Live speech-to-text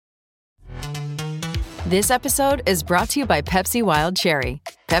This episode is brought to you by Pepsi Wild Cherry.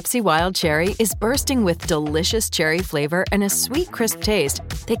 Pepsi Wild Cherry is bursting with delicious cherry flavor and a sweet, crisp taste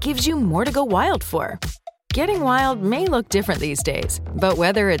that gives you more to go wild for. Getting wild may look different these days, but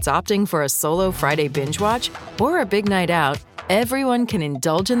whether it's opting for a solo Friday binge watch or a big night out, everyone can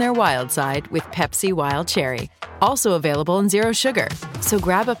indulge in their wild side with Pepsi Wild Cherry. Also available in Zero Sugar. So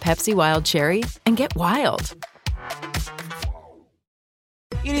grab a Pepsi Wild Cherry and get wild.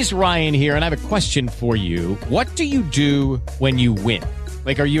 It is Ryan here, and I have a question for you. What do you do when you win?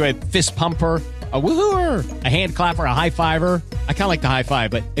 Like, are you a fist pumper, a woohooer, a hand clapper, a high fiver? I kind of like the high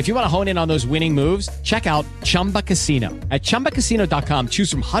five, but if you want to hone in on those winning moves, check out Chumba Casino. At ChumbaCasino.com, choose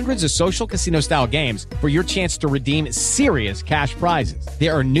from hundreds of social casino-style games for your chance to redeem serious cash prizes.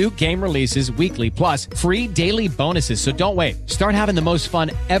 There are new game releases weekly, plus free daily bonuses. So don't wait. Start having the most fun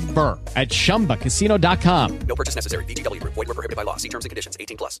ever at ChumbaCasino.com. No purchase necessary. VGW Group. Void where prohibited by law. See terms and conditions.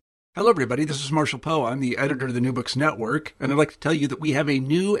 18+. Hello, everybody. This is Marshall Poe. I'm the editor of the New Books Network, and I'd like to tell you that we have a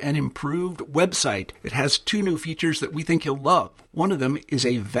new and improved website. It has two new features that we think you'll love. One of them is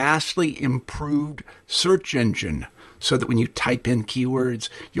a vastly improved search engine, so that when you type in keywords,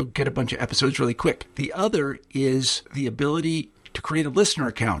 you'll get a bunch of episodes really quick. The other is the ability to create a listener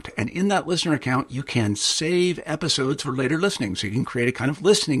account. And in that listener account, you can save episodes for later listening. So you can create a kind of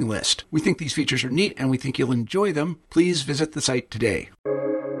listening list. We think these features are neat, and we think you'll enjoy them. Please visit the site today.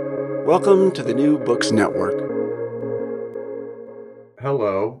 Welcome to the New Books Network.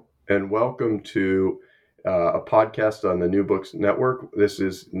 Hello, and welcome to a podcast on the New Books Network. This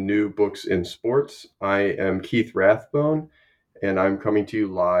is New Books in Sports. I am Keith Rathbone, and I'm coming to you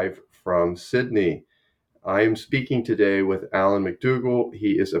live from Sydney. I am speaking today with Alan McDougall.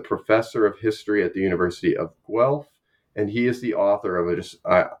 He is a professor of history at the University of Guelph, and he is the author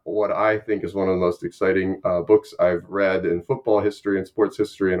of what I think is one of the most exciting books I've read in football history and sports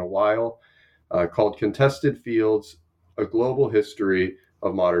history in a while, called Contested Fields, A Global History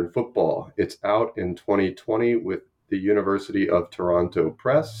of Modern Football. It's out in 2020 with the University of Toronto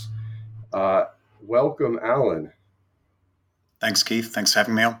Press. Welcome, Alan. Thanks, Keith. Thanks for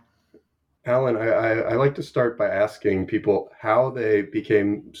having me on. Alan, I like to start by asking people how they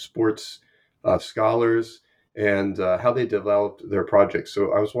became sports scholars and how they developed their projects.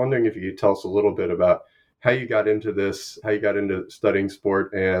 So I was wondering if you could tell us a little bit about how you got into this, how you got into studying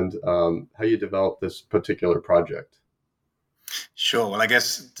sport, and how you developed this particular project. Sure. Well, I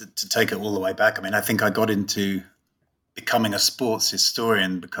guess to take it all the way back, I think I got into becoming a sports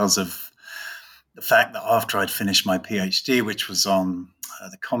historian because of the fact that after I'd finished my PhD, which was on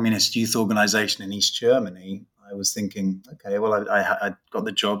the Communist Youth Organization in East Germany, I was thinking, okay, well, I got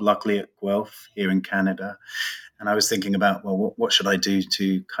the job, luckily, at Guelph here in Canada. And I was thinking about, well, what should I do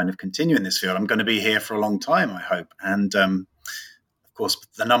to kind of continue in this field? I'm going to be here for a long time, I hope. And, of course,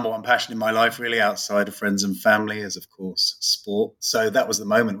 the number one passion in my life, really, outside of friends and family, is, of course, sport. So that was the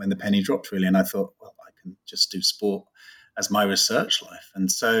moment when the penny dropped, really. And I thought, well, I can just do sport as my research life. And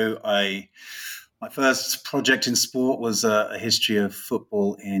so my first project in sport was a history of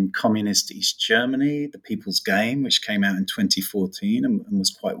football in communist East Germany, The People's Game, which came out in 2014 and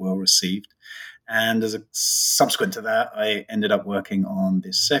was quite well received. And subsequent to that, I ended up working on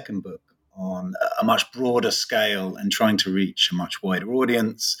this second book on a much broader scale and trying to reach a much wider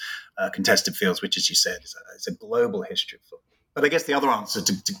audience, Contested Fields, which, as you said, is a global history of football. But I guess the other answer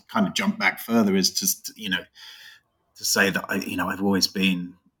to kind of jump back further is to say that I've always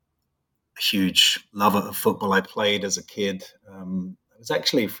been a huge lover of football. I played as a kid. I was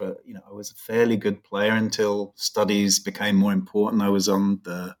actually I was a fairly good player until studies became more important. I was on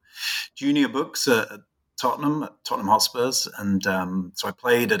the junior books at Tottenham Hotspurs. And so I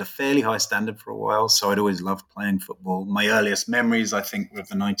played at a fairly high standard for a while. So I'd always loved playing football. My earliest memories, I think, were of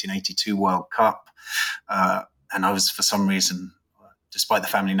the 1982 World Cup. And I was, for some reason, despite the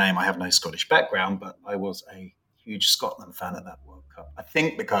family name, I have no Scottish background, but I was a huge Scotland fan at that World Cup. I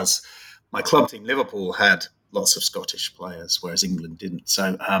think because my club team, Liverpool, had lots of Scottish players, whereas England didn't.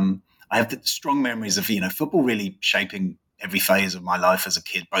 So I have the strong memories of, football really shaping every phase of my life as a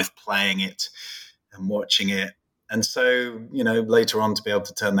kid, both playing it and watching it. And so, later on to be able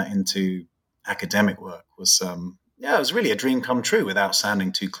to turn that into academic work was, it was really a dream come true without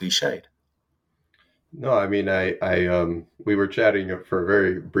sounding too cliched. No, we were chatting for a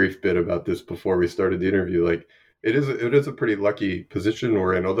very brief bit about this before we started the interview. Like, it is a pretty lucky position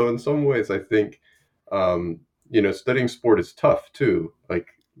we're in, although in some ways I think, studying sport is tough too. Like,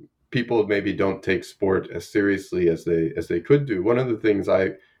 people maybe don't take sport as seriously as they could do. One of the things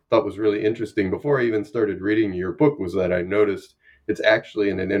I thought was really interesting before I even started reading your book was that I noticed it's actually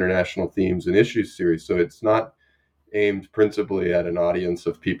in an international themes and issues series. So it's not aimed principally at an audience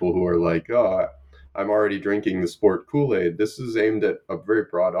of people who are like, oh, I'm already drinking the sport Kool-Aid. This is aimed at a very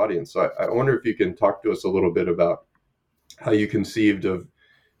broad audience. So I wonder if you can talk to us a little bit about how you conceived of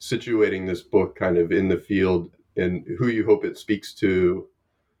situating this book kind of in the field and who you hope it speaks to.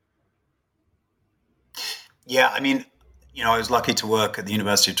 Yeah, I mean, I was lucky to work at the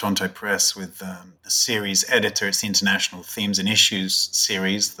University of Toronto Press with the series editor. It's the International Themes and Issues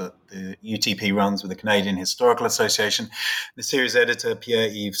series that the UTP runs with the Canadian Historical Association. The series editor,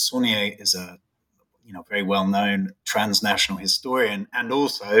 Pierre-Yves Saunier, is a very well-known transnational historian, and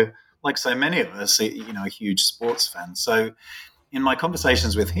also, like so many of us, a huge sports fan. So in my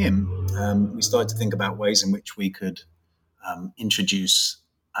conversations with him, we started to think about ways in which we could introduce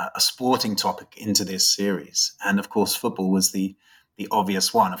a sporting topic into this series. And of course, football was the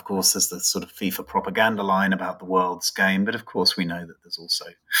obvious one. Of course, there's the sort of FIFA propaganda line about the world's game, but of course we know that there's also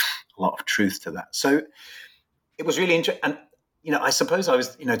a lot of truth to that. So it was really interesting. And, I suppose I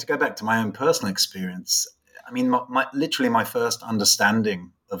was, to go back to my own personal experience, I mean, literally my first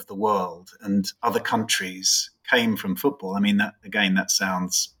understanding of the world and other countries came from football. I mean, that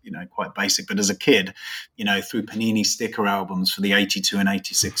sounds, quite basic, but as a kid, through Panini sticker albums for the 82 and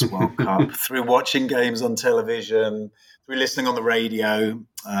 86 World Cup, through watching games on television, through listening on the radio,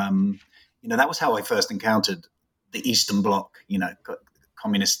 that was how I first encountered the Eastern Bloc,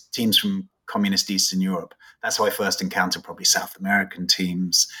 communist teams from communist Eastern Europe. That's how I first encountered probably South American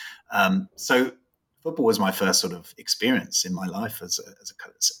teams. So football was my first sort of experience in my life as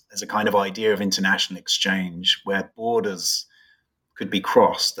a kind of idea of international exchange where borders could be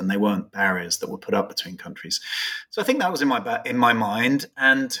crossed and they weren't barriers that were put up between countries. So I think that was in my mind.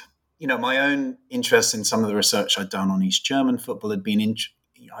 And, my own interest in some of the research I'd done on East German football had been,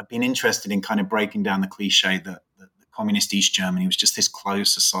 I'd been interested in kind of breaking down the cliche that the communist East Germany was just this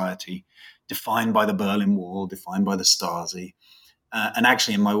closed society defined by the Berlin Wall, defined by the Stasi. And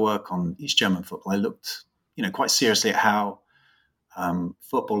actually, in my work on East German football, I looked, quite seriously at how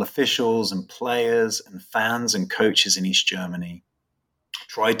football officials and players and fans and coaches in East Germany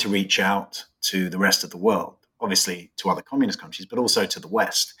tried to reach out to the rest of the world, obviously to other communist countries, but also to the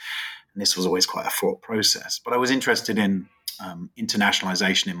West. And this was always quite a fraught process. But I was interested in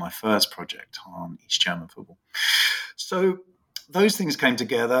internationalization in my first project on East German football. So those things came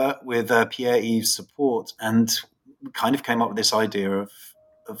together with Pierre-Yves' support, and kind of came up with this idea of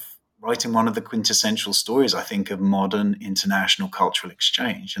writing one of the quintessential stories, I think, of modern international cultural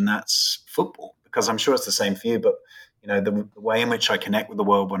exchange, and that's football. Because I'm sure it's the same for you, but the way in which I connect with the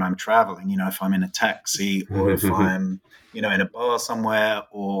world when I'm traveling, if I'm in a taxi or if I'm, in a bar somewhere,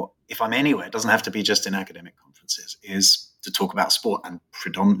 or if I'm anywhere, it doesn't have to be just in academic conferences, is to talk about sport, and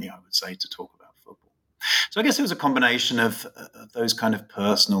predominantly, I would say, to talk about football. So I guess it was a combination of those kind of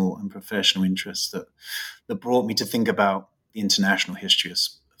personal and professional interests that brought me to think about the international history of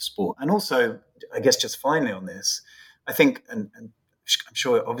sport. And also, I guess just finally on this, I think, and I'm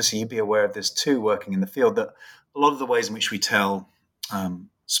sure obviously you'd be aware of this too, working in the field, that a lot of the ways in which we tell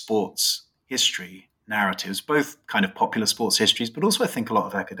sports history narratives, both kind of popular sports histories, but also I think a lot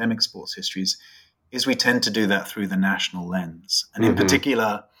of academic sports histories, is we tend to do that through the national lens. And in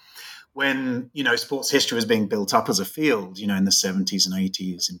particular, when, sports history was being built up as a field, in the 70s and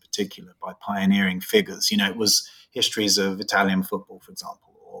 80s in particular by pioneering figures, it was histories of Italian football, for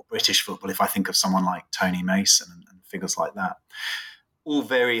example, or British football, if I think of someone like Tony Mason and figures like that. All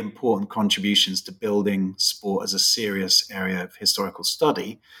very important contributions to building sport as a serious area of historical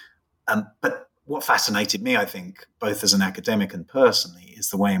study. But what fascinated me, I think, both as an academic and personally, is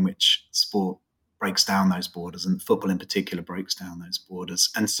the way in which sport breaks down those borders, and football in particular breaks down those borders.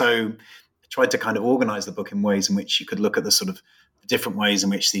 And so I tried to kind of organize the book in ways in which you could look at the sort of the different ways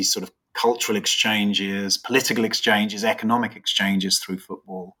in which these sort of cultural exchanges, political exchanges, economic exchanges through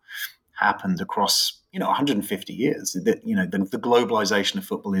football happened across 150 years. The globalization of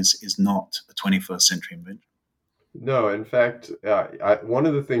football is not a 21st century invention. No, in fact, one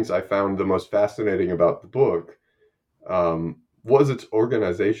of the things I found the most fascinating about the book was its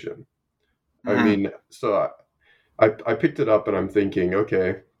organization. I mean, so I picked it up and I'm thinking,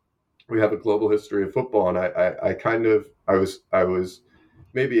 okay, we have a global history of football, and I was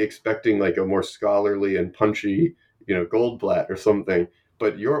maybe expecting like a more scholarly and punchy, Goldblatt or something.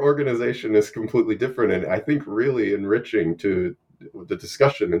 But your organization is completely different, and I think really enriching to the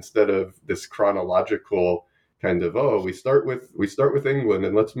discussion instead of this chronological kind of, we start with England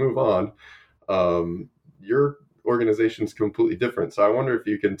and let's move on. Your organization's completely different, so I wonder if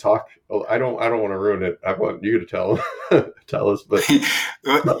you can talk. I don't want to ruin it. I want you to tell us. But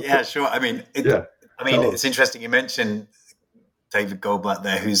yeah, sure. I mean, it's interesting you mentioned David Goldblatt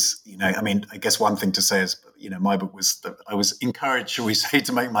there, who's, I guess one thing to say is, my book was, I was encouraged, shall we say,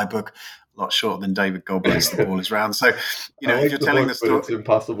 to make my book a lot shorter than David Goblet's The Ball Is Round. So, you know, I like if you're telling the story, but it's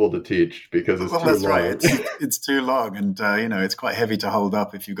impossible to teach because it's too that's long. right. It's too long, and you know, it's quite heavy to hold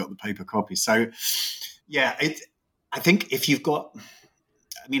up if you've got the paper copy. So, yeah, I think if you've got,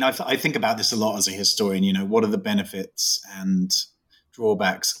 I mean, I think about this a lot as a historian. You know, what are the benefits and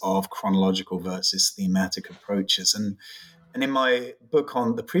drawbacks of chronological versus thematic approaches? And in my book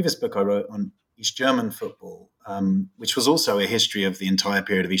the previous book I wrote on East German football, which was also a history of the entire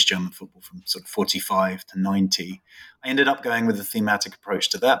period of East German football from sort of 45 to 90, I ended up going with a thematic approach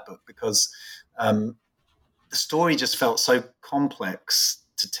to that book because the story just felt so complex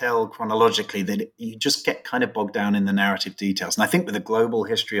to tell chronologically that you just get kind of bogged down in the narrative details. And I think with a global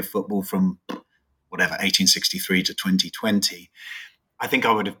history of football from whatever, 1863 to 2020, I think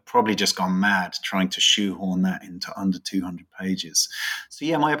I would have probably just gone mad trying to shoehorn that into under 200 pages. So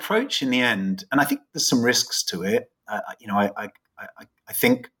yeah, my approach in the end, and I think there's some risks to it. You know, I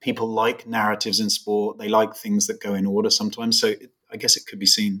think people like narratives in sport. They like things that go in order sometimes. So I guess it could be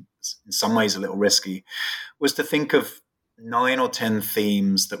seen in some ways a little risky, was to think of 9 or 10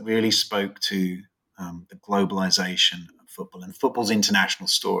 themes that really spoke to the globalization of football and football's international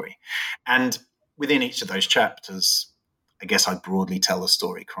story. And within each of those chapters, I guess I broadly tell the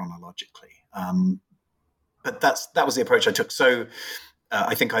story chronologically. But that was the approach I took. So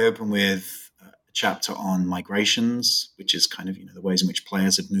I think I open with a chapter on migrations, which is kind of, you know, the ways in which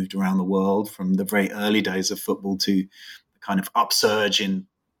players have moved around the world from the very early days of football to the kind of upsurge in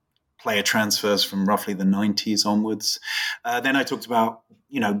player transfers from roughly the 90s onwards. Then I talked about,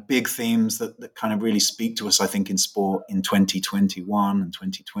 you know, big themes that kind of really speak to us, I think, in sport in 2021 and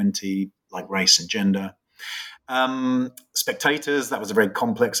 2020, like race and gender. Spectators, that was a very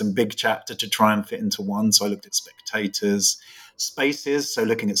complex and big chapter to try and fit into one. So I looked at spectators. Spaces, so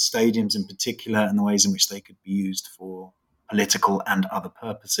looking at stadiums in particular and the ways in which they could be used for political and other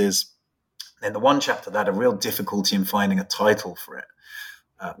purposes. Then the one chapter that had a real difficulty in finding a title for it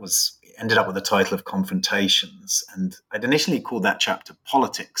ended up with the title of Confrontations. And I'd initially called that chapter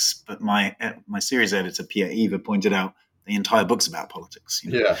Politics, but my series editor, Pierre Eva, pointed out the entire book's about politics.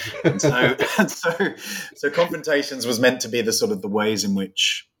 You know? Yeah. and so Confrontations was meant to be the sort of the ways in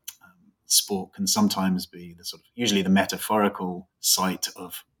which sport can sometimes be the sort of usually the metaphorical site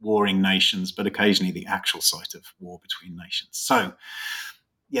of warring nations, but occasionally the actual site of war between nations. So,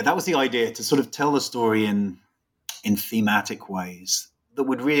 yeah, that was the idea, to sort of tell the story in thematic ways that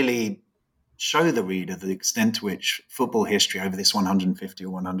would really show the reader the extent to which football history over this 150 or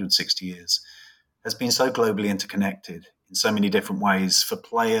 160 years has been so globally interconnected in so many different ways for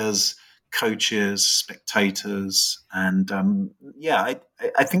players, coaches, spectators. And I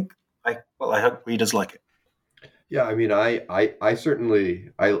think I hope readers like it. Yeah, I mean, I certainly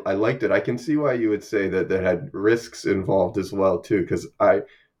liked it. I can see why you would say that there had risks involved as well too, because I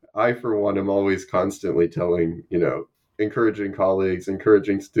for one am always constantly telling, you know, encouraging colleagues,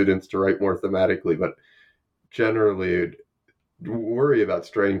 encouraging students to write more thematically, but generally worry about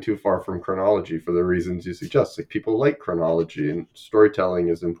straying too far from chronology for the reasons you suggest. Like, people like chronology and storytelling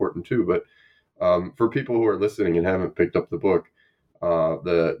is important too, but for people who are listening and haven't picked up the book,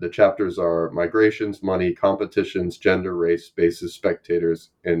 the chapters are migrations, money, competitions, gender, race, spaces,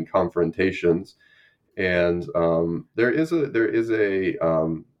 spectators, and confrontations. And there is a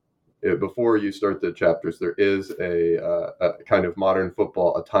before you start the chapters, there is a kind of modern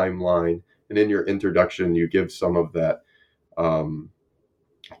football, a timeline, and in your introduction, you give some of that kind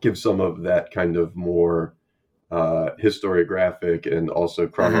of more historiographic and also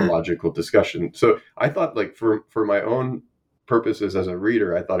chronological discussion. So I thought, like, for my own purposes as a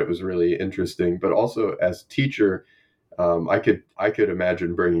reader, I thought it was really interesting, but also as teacher, I could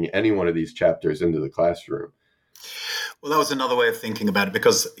imagine bringing any one of these chapters into the classroom. Well, that was another way of thinking about it,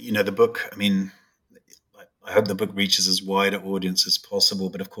 because, you know, the book, I mean, I hope the book reaches as wide an audience as possible,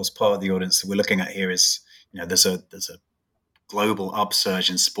 but of course part of the audience that we're looking at here is, you know, there's a global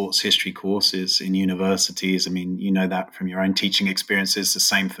upsurge in sports history courses in universities. I mean, you know that from your own teaching experiences, the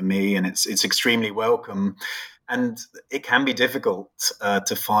same for me, and it's extremely welcome. And it can be difficult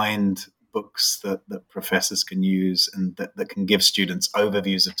to find books that professors can use and that can give students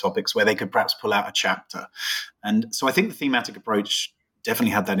overviews of topics where they could perhaps pull out a chapter. And so I think the thematic approach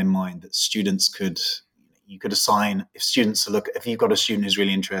definitely had that in mind, that you could assign, if you've got a student who's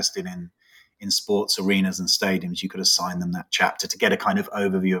really interested in sports arenas and stadiums, you could assign them that chapter to get a kind of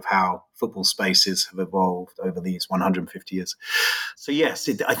overview of how football spaces have evolved over these 150 years. So yes,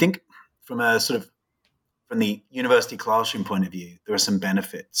 I think from the university classroom point of view, there are some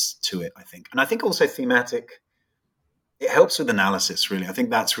benefits to it, I think. And I think also thematic, it helps with analysis, really. I think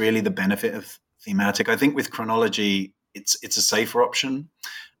that's really the benefit of thematic. I think with chronology, it's a safer option.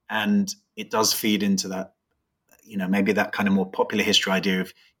 And it does feed into that, maybe that kind of more popular history idea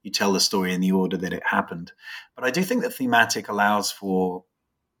of you tell the story in the order that it happened. But I do think that thematic allows for,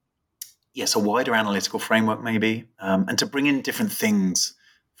 yes, a wider analytical framework maybe, and to bring in different things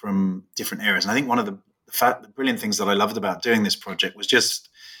from different eras. And I think one of the brilliant things that I loved about doing this project was just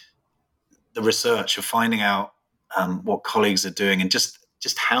the research of finding out what colleagues are doing and just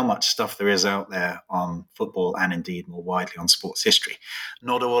how much stuff there is out there on football and indeed more widely on sports history.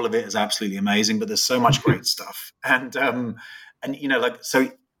 Not all of it is absolutely amazing, but there's so much great stuff. And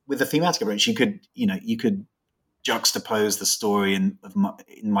so with the thematic approach, you could juxtapose the story in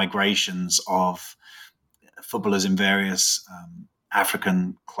migrations of footballers in various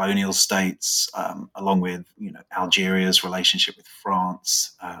African colonial states, along with Algeria's relationship with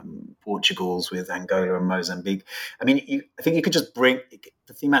France, Portugal's with Angola and Mozambique. I mean, I think you could just bring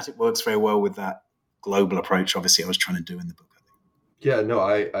the thematic works very well with that global approach. Obviously, I was trying to do in the book. I think. Yeah, no,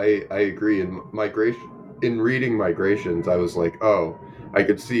 I agree. In reading Migrations, I was like, oh, I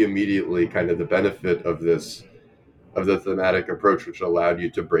could see immediately kind of the benefit of this. Of the thematic approach, which allowed you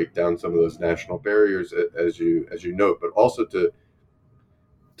to break down some of those national barriers, as you note, but also to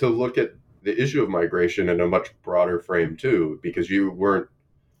look at the issue of migration in a much broader frame too, because you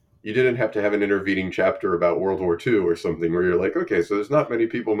didn't have to have an intervening chapter about World War II or something where you're like, okay, so there's not many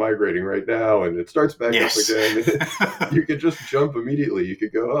people migrating right now, and it starts back up again. You could just jump immediately. You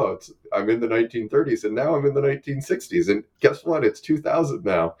could go, oh, I'm in the 1930s, and now I'm in the 1960s, and guess what? It's 2000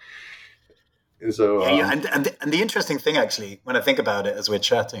 now. And so, and the interesting thing, actually, when I think about it as we're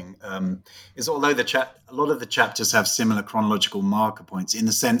chatting, is although a lot of the chapters have similar chronological marker points, in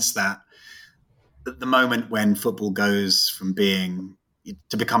the sense that the moment when football goes from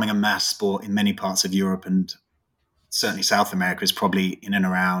becoming a mass sport in many parts of Europe and certainly South America is probably in and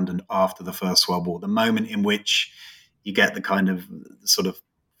around and after the First World War, the moment in which you get the kind of sort of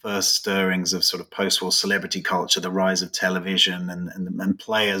first stirrings of sort of post-war celebrity culture, the rise of television and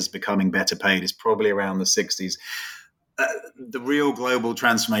players becoming better paid is probably around the 60s. The real global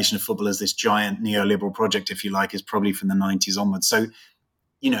transformation of football as this giant neoliberal project, if you like, is probably from the 90s onwards. So,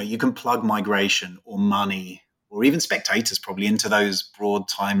 you can plug migration or money or even spectators probably into those broad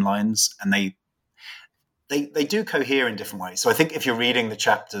timelines, and they do cohere in different ways. So I think if you're reading the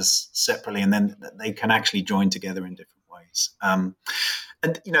chapters separately, and then they can actually join together in different ways. And,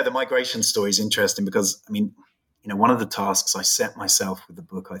 the migration story is interesting because, I mean, one of the tasks I set myself with the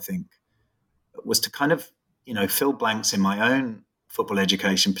book, I think, was to kind of, fill blanks in my own football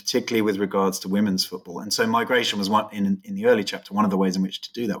education, particularly with regards to women's football. And so migration was one in the early chapter. One of the ways in which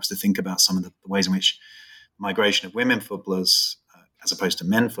to do that was to think about some of the ways in which migration of women footballers, as opposed to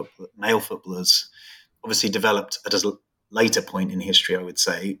male footballers, obviously developed at a later point in history, I would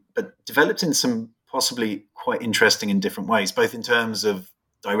say, but developed in some possibly quite interesting in different ways, both in terms of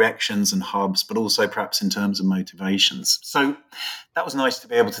directions and hubs, but also perhaps in terms of motivations. So that was nice to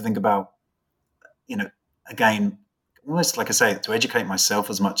be able to think about, again, almost like I say, to educate myself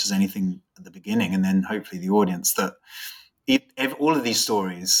as much as anything at the beginning, and then hopefully the audience, that all of these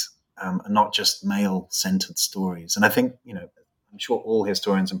stories are not just male-centered stories. And I think, I'm sure all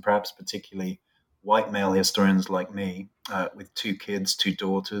historians, and perhaps particularly white male historians like me, with 2 kids, 2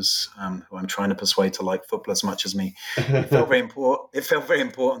 daughters, who I'm trying to persuade to like football as much as me, it felt very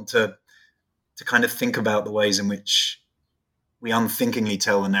important to kind of think about the ways in which we unthinkingly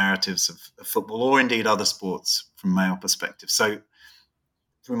tell the narratives of football, or indeed other sports, from male perspective. So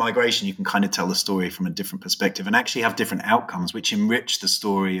through migration, you can kind of tell the story from a different perspective and actually have different outcomes, which enrich the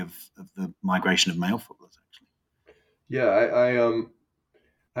story of the migration of male footballers, actually. Yeah,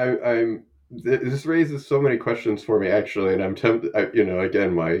 I'm this raises so many questions for me, actually, and I'm tempted.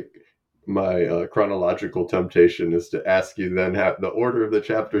 Again, my chronological temptation is to ask you then the order of the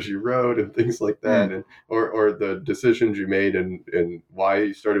chapters you wrote and things like that, and or the decisions you made and why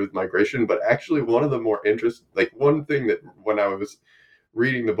you started with migration. But actually, one of the more one thing that when I was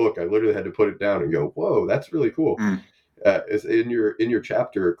reading the book, I literally had to put it down and go, "Whoa, that's really cool." Is in your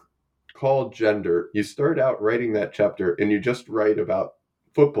chapter called Gender. You start out writing that chapter, and you just write about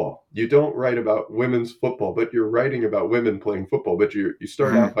football. You don't write about women's football, but you're writing about women playing football, but you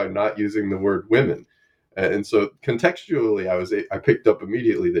start out by not using the word women. And so contextually, I picked up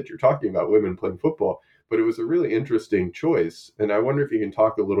immediately that you're talking about women playing football, but it was a really interesting choice. And I wonder if you can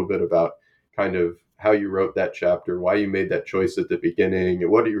talk a little bit about kind of how you wrote that chapter, why you made that choice at the beginning,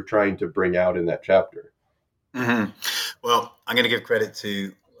 and what you were trying to bring out in that chapter. Mm-hmm. Well, I'm going to give credit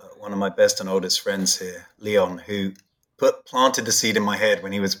to one of my best and oldest friends here, Leon, who planted the seed in my head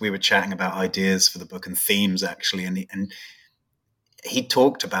when we were chatting about ideas for the book and themes, actually. And he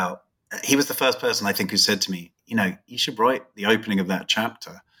talked about, he was the first person I think who said to me, you should write the opening of that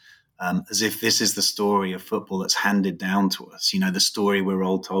chapter as if this is the story of football that's handed down to us, the story we're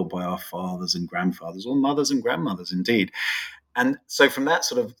all told by our fathers and grandfathers, or mothers and grandmothers indeed. And so from that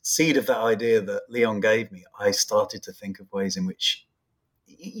sort of seed of that idea that Leon gave me, I started to think of ways in which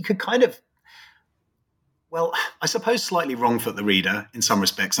you could kind of, well, I suppose slightly wrong foot the reader in some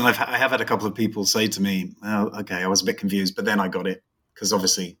respects. And I have had a couple of people say to me, oh, okay, I was a bit confused, but then I got it, because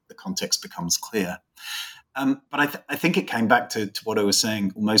obviously the context becomes clear. But I think it came back to what I was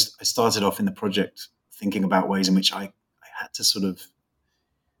saying. Almost, I started off in the project thinking about ways in which I had to sort of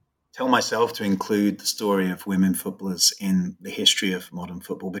tell myself to include the story of women footballers in the history of modern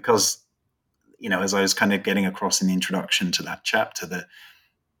football, because, as I was kind of getting across in the introduction to that chapter,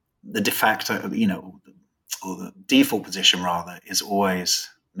 the de facto, or the default position rather, is always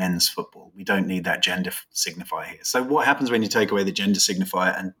men's football. We don't need that gender signifier here. So what happens when you take away the gender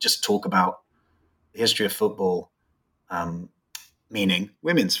signifier and just talk about the history of football, meaning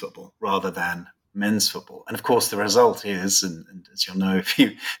women's football rather than men's football? And of course, the result is, and as you'll know if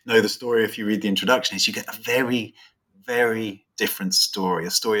you know the story, if you read the introduction, is you get a very, very different story,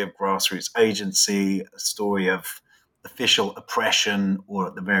 a story of grassroots agency, a story of official oppression, or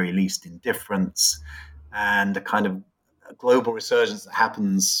at the very least indifference, and a kind of a global resurgence that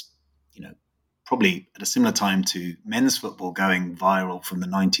happens, probably at a similar time to men's football going viral from the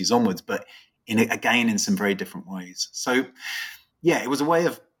 90s onwards, but in some very different ways. So, yeah, it was a way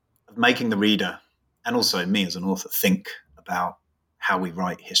of making the reader, and also me as an author, think about how we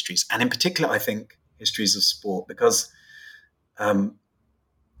write histories. And in particular, I think histories of sport, because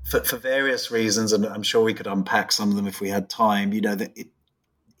for various reasons, and I'm sure we could unpack some of them if we had time, that it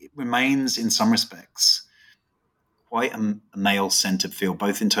remains in some respects quite a male-centered field,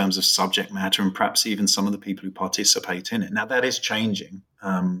 both in terms of subject matter and perhaps even some of the people who participate in it. Now, that is changing,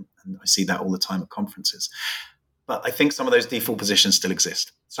 and I see that all the time at conferences. But I think some of those default positions still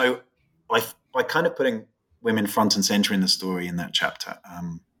exist. So by kind of putting women front and center in the story in that chapter,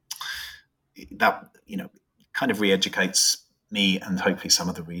 that kind of re-educates me and hopefully some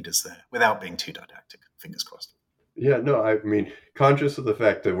of the readers there, without being too didactic. Fingers crossed. Yeah, no, I mean, conscious of the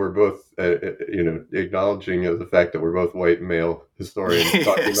fact that we're both, acknowledging of the fact that we're both white male historians talking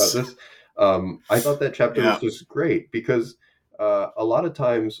about this, I thought that chapter was just great, because a lot of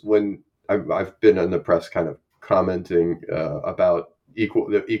times when I've been in the press kind of commenting about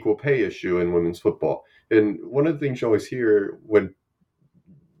the equal pay issue in women's football, and one of the things you always hear when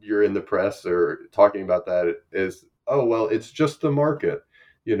you're in the press or talking about that is, oh, well, it's just the market.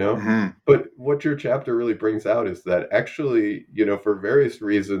 Mm-hmm. But what your chapter really brings out is that actually, for various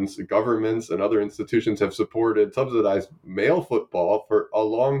reasons, governments and other institutions have subsidized male football for a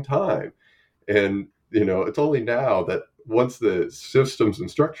long time. And, it's only now that once the systems and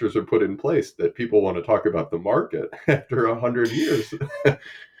structures are put in place that people want to talk about the market after 100 years.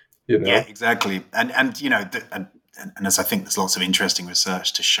 Yeah, exactly. And as I think there's lots of interesting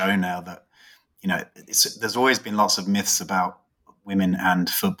research to show now that, there's always been lots of myths about women and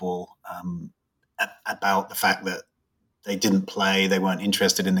football, about the fact that they didn't play, they weren't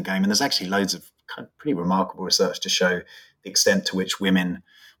interested in the game. And there's actually loads of kind of pretty remarkable research to show the extent to which women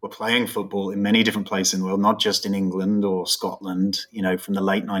were playing football in many different places in the world, not just in England or Scotland, from the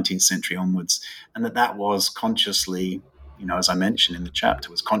late 19th century onwards. And that was consciously, as I mentioned in the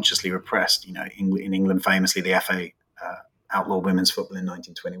chapter, was consciously repressed. In England, famously, the FA outlawed women's football in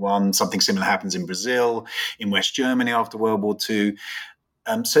 1921. Something similar happens in Brazil, in West Germany after World War II.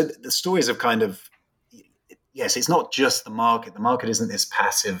 So the stories of kind of, yes, it's not just the market. The market isn't this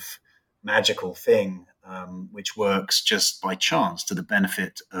passive, magical thing which works just by chance to the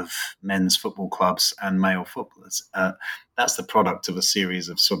benefit of men's football clubs and male footballers. That's the product of a series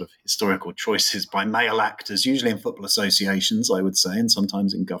of sort of historical choices by male actors, usually in football associations, I would say, and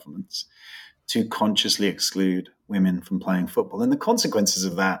sometimes in governments, to consciously exclude women from playing football. And the consequences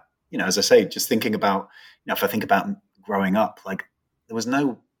of that, as I say, just thinking about, if I think about growing up, like there was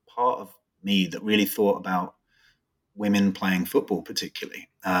no part of me that really thought about women playing football particularly,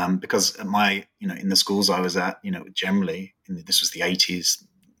 because at my, in the schools I was at, generally, this was the 80s,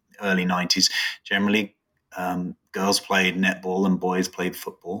 early 90s, generally girls played netball and boys played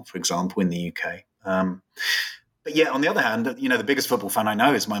football, for example, in the UK. But yeah, on the other hand, the biggest football fan I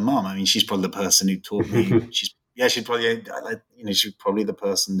know is my mum. I mean, she's probably the person who taught me. she's probably the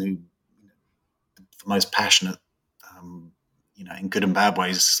person who, the most passionate, in good and bad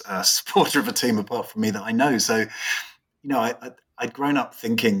ways, supporter of a team apart from me that I know. So, I'd grown up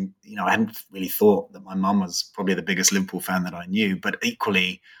thinking, I hadn't really thought that my mum was probably the biggest Liverpool fan that I knew. But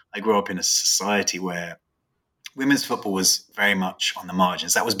equally, I grew up in a society where women's football was very much on the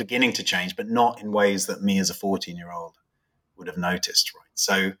margins. That was beginning to change, but not in ways that me as a 14-year-old would have noticed, right?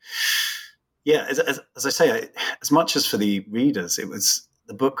 So, yeah, as I say, as much as for the readers, it was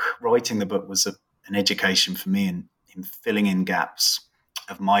writing the book was an education for me in filling in gaps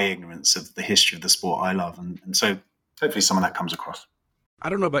of my ignorance of the history of the sport I love. And so hopefully some of that comes across. I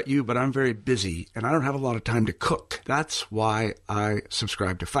don't know about you, but I'm very busy and I don't have a lot of time to cook. That's why I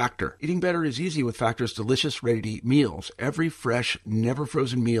subscribe to Factor. Eating better is easy with Factor's delicious, ready-to-eat meals. Every fresh, never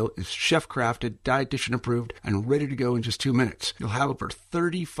frozen meal is chef-crafted, dietitian approved, and ready to go in just 2 minutes. You'll have over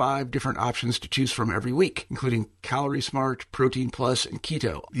 35 different options to choose from every week, including Calorie Smart, Protein Plus, and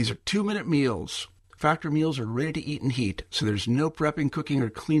Keto. These are 2-minute meals. Factor meals are ready to eat and heat, so there's no prepping, cooking,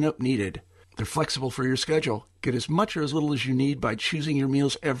 or cleanup needed. They're flexible for your schedule. Get as much or as little as you need by choosing your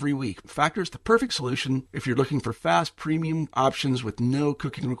meals every week. Factor's the perfect solution if you're looking for fast, premium options with no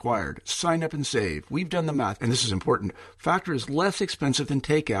cooking required. Sign up and save. We've done the math, and this is important. Factor is less expensive than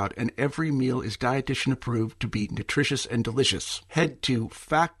takeout, and every meal is dietitian approved to be nutritious and delicious. Head to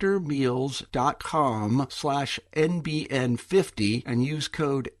factormeals.com/NBN50 and use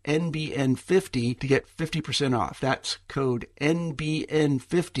code NBN50 to get 50% off. That's code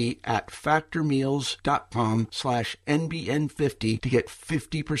NBN50 at factormeals.com/NBN50 to get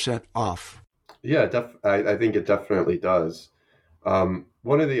 50% off. Yeah, I think it definitely does. One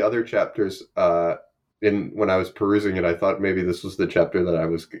of the other chapters, when I was perusing it, I thought maybe this was the chapter that I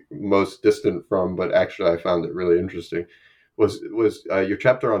was most distant from, but actually I found it really interesting, was your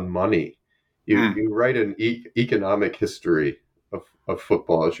chapter on money. You write an economic history of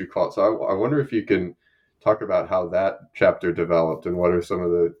football, as you call it. So I wonder if you can talk about how that chapter developed and what are some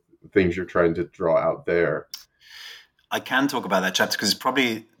of the things you're trying to draw out there. I can talk about that chapter because it's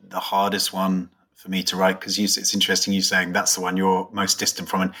probably the hardest one for me to write, because it's interesting you saying that's the one you're most distant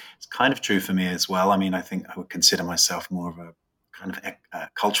from, and it's kind of true for me as well. I mean, I think I would consider myself more of a kind of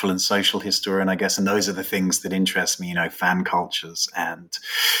cultural and social historian, I guess, and those are the things that interest me, fan cultures and,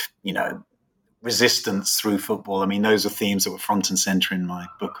 resistance through football. I mean, those are themes that were front and center in my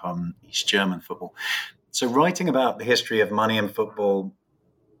book on East German football. So writing about the history of money and football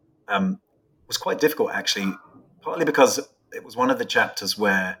was quite difficult, actually, partly because it was one of the chapters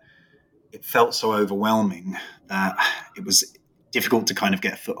where it felt so overwhelming that it was difficult to kind of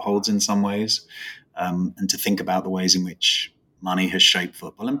get footholds in some ways, and to think about the ways in which money has shaped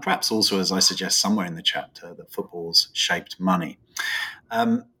football, and perhaps also, as I suggest somewhere in the chapter, that football's shaped money.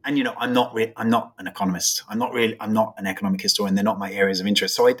 And I'm not an economist. I'm not an economic historian. They're not my areas of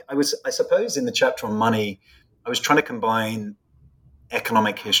interest. So I suppose in the chapter on money, I was trying to combine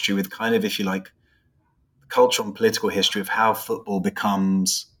economic history with kind of, if you like, cultural and political history of how football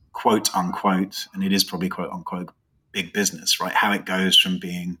becomes, quote unquote, and it is probably quote unquote, big business, right? How it goes from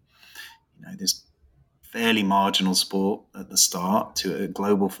being, this fairly marginal sport at the start to a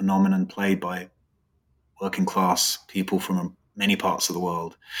global phenomenon played by working class people from many parts of the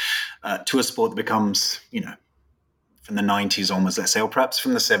world, to a sport that becomes, from the 90s onwards, let's say, or perhaps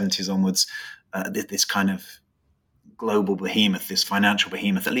from the 70s onwards, this kind of global behemoth, this financial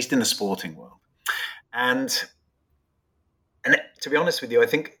behemoth, at least in the sporting world. And to be honest with you, I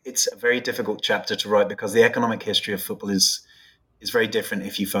think it's a very difficult chapter to write because the economic history of football is very different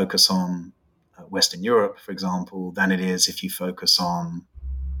if you focus on Western Europe, for example, than it is if you focus on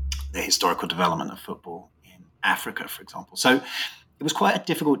the historical development of football in Africa, for example. So it was quite a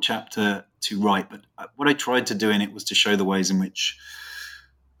difficult chapter to write, but what I tried to do in it was to show the ways in which,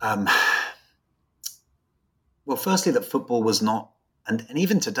 firstly, that football was not, and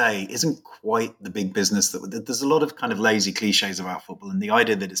even today, isn't quite the big business that there's a lot of kind of lazy cliches about football, and the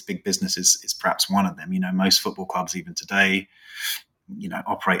idea that it's big business is perhaps one of them. Most football clubs even today,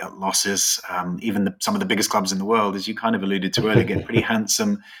 operate at losses. Even some of the biggest clubs in the world, as you kind of alluded to earlier, get pretty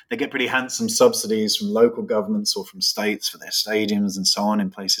handsome. They get pretty handsome subsidies from local governments or from states for their stadiums and so on in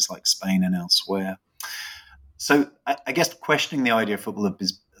places like Spain and elsewhere. So I guess questioning the idea of football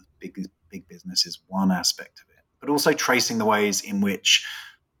as big business is one aspect of it, but also tracing the ways in which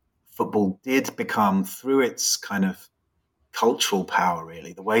football did become, through its kind of cultural power,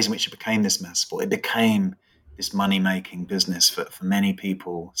 really, the ways in which it became this mass sport. It became this money-making business for many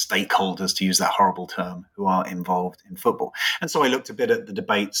people, stakeholders, to use that horrible term, who are involved in football. And so I looked a bit at the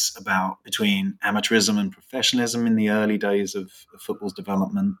debates between amateurism and professionalism in the early days of football's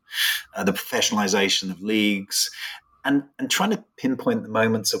development, the professionalization of leagues, and trying to pinpoint the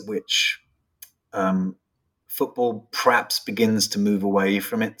moments at which football perhaps begins to move away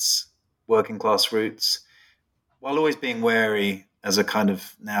from its working class roots, while always being wary as a kind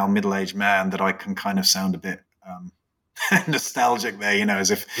of now middle-aged man that I can kind of sound a bit nostalgic there,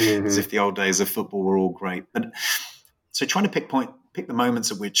 as if the old days of football were all great. But so trying to pick the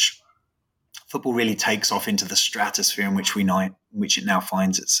moments at which football really takes off into the stratosphere in which it now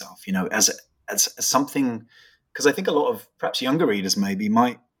finds itself, as something, because I think a lot of perhaps younger readers maybe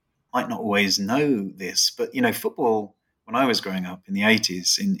might not always know this, but football, when I was growing up in the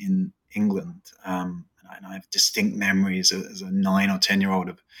 80s in England, and I have distinct memories as a 9 or 10-year-old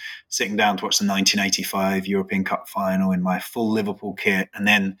of sitting down to watch the 1985 European Cup final in my full Liverpool kit, and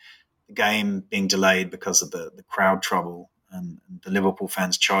then the game being delayed because of the crowd trouble and the Liverpool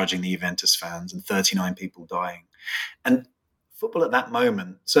fans charging the Juventus fans and 39 people dying. And football at that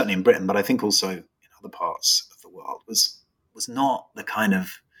moment, certainly in Britain, but I think also in other parts of the world, was not the kind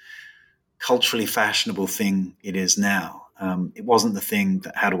of culturally fashionable thing it is now. It wasn't the thing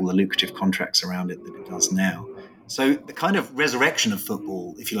that had all the lucrative contracts around it that it does now. So the kind of resurrection of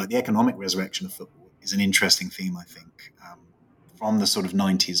football, if you like, the economic resurrection of football, is an interesting theme, I think, from the sort of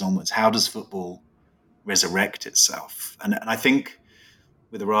 90s onwards. How does football resurrect itself? And I think,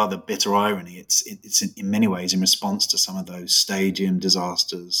 with a rather bitter irony, it's in many ways in response to some of those stadium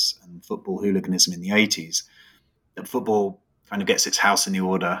disasters and football hooliganism in the 80s, that football kind of gets its house in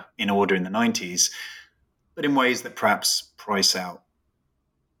order in the 90s, but in ways that perhaps price out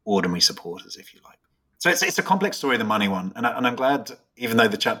ordinary supporters, if you like. So it's a complex story, the money one, and I'm glad, even though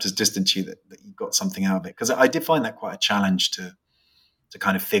the chapter's distant to you, that you got something out of it, because I did find that quite a challenge to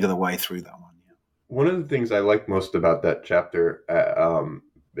kind of figure the way through that one. Yeah. One of the things I like most about that chapter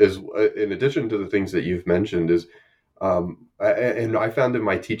is, in addition to the things that you've mentioned, is, and I found in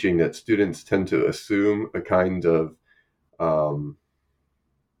my teaching that students tend to assume a kind of,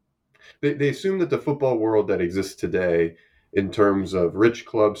 they assume that the football world that exists today, in terms of rich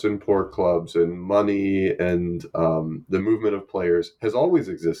clubs and poor clubs and money and the movement of players, has always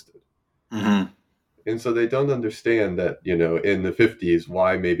existed. Mm-hmm. And so they don't understand that, in the 50s,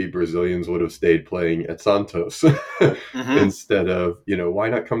 why maybe Brazilians would have stayed playing at Santos Mm-hmm. instead of, why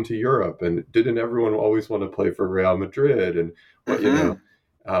not come to Europe? And didn't everyone always want to play for Real Madrid? And,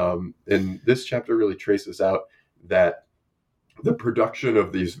 Mm-hmm. And this chapter really traces out that the production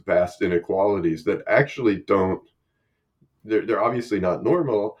of these vast inequalities that actually they're obviously not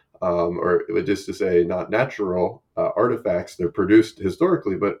normal, or just to say not natural artifacts. They're produced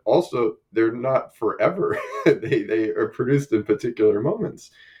historically, but also they're not forever. they are produced in particular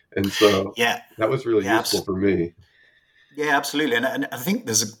moments. And so that was really useful for me. Yeah, absolutely. And I think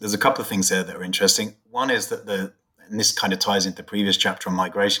there's a couple of things there that are interesting. One is that and this kind of ties into the previous chapter on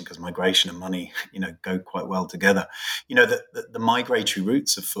migration, because migration and money, go quite well together. The migratory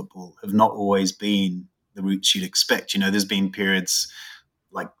roots of football have not always been the routes you'd expect. There's been periods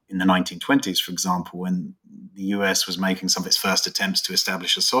like in the 1920s, for example, when the US was making some of its first attempts to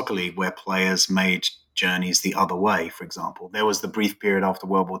establish a soccer league where players made journeys the other way, for example. There was the brief period after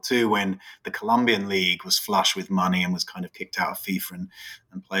World War II when the Colombian League was flush with money and was kind of kicked out of FIFA,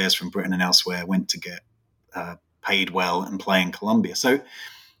 and players from Britain and elsewhere went to get paid well and play in Colombia. So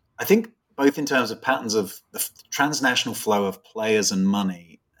I think both in terms of patterns of the transnational flow of players and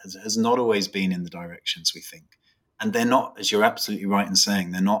money has not always been in the directions we think. And they're not, as you're absolutely right in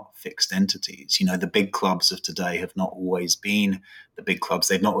saying, they're not fixed entities. The big clubs of today have not always been the big clubs.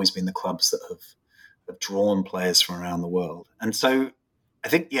 They've not always been the clubs that have drawn players from around the world. And so I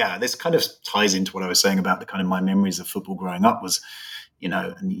think, this kind of ties into what I was saying about the kind of my memories of football growing up was,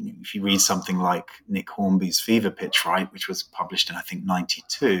 and if you read something like Nick Hornby's Fever Pitch, right, which was published in, I think,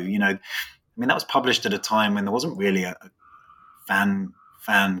 92, that was published at a time when there wasn't really a fan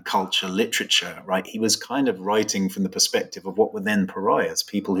culture literature, right? He was kind of writing from the perspective of what were then pariahs,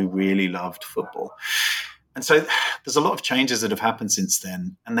 people who really loved football. And so there's a lot of changes that have happened since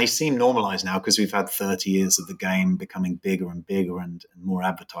then, and they seem normalized now because we've had 30 years of the game becoming bigger and bigger and more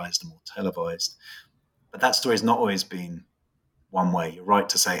advertised and more televised. But that story has not always been one way, you're right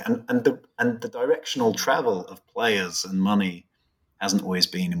to say. And the directional travel of players and money hasn't always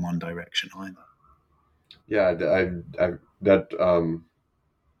been in one direction either. Yeah,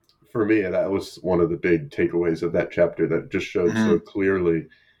 for me, that was one of the big takeaways of that chapter, that just showed so clearly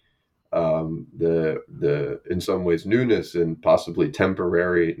the in some ways newness and possibly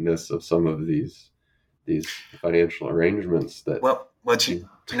temporariness of some of these financial arrangements. That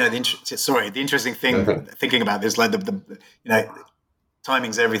the interesting thing thinking about this, like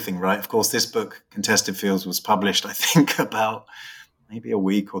timing's everything, right? Of course, this book, Contested Fields, was published, I think, about maybe a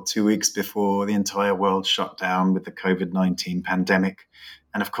week or 2 weeks before the entire world shut down with the COVID-19 pandemic.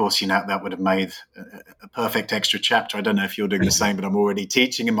 And of course, that would have made a perfect extra chapter. I don't know if you're doing the same, but I'm already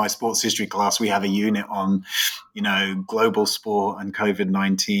teaching in my sports history class. We have a unit on, global sport and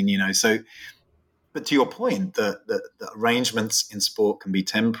COVID-19, so. But to your point, the arrangements in sport can be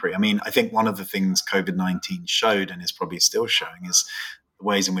temporary. I mean, I think one of the things COVID-19 showed, and is probably still showing, is the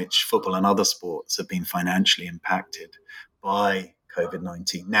ways in which football and other sports have been financially impacted by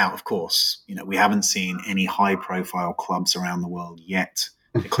COVID-19. Now, of course, we haven't seen any high-profile clubs around the world yet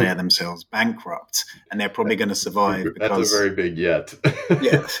declare themselves bankrupt, and they're probably going to survive. That's a very big yet.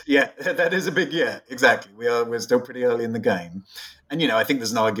 yeah, that is a big yet. Exactly. We're still pretty early in the game, and I think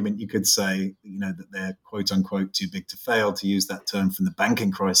there's an argument you could say, that they're quote unquote too big to fail, to use that term from the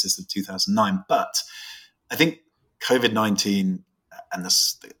banking crisis of 2009. But I think COVID-19 and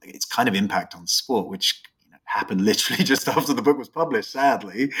its kind of impact on sport, which happened literally just after the book was published,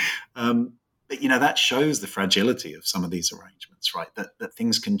 sadly. But that shows the fragility of some of these arrangements, right? That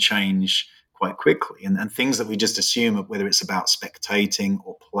things can change quite quickly, and things that we just assume, whether it's about spectating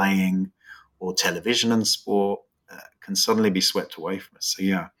or playing or television and sport, can suddenly be swept away from us. So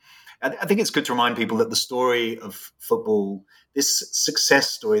yeah, I think it's good to remind people that the story of football, this success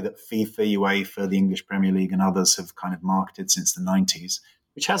story that FIFA, UEFA, the English Premier League, and others have kind of marketed since the 90s,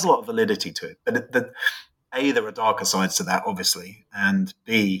 which has a lot of validity to it, but A, there are darker sides to that, obviously, and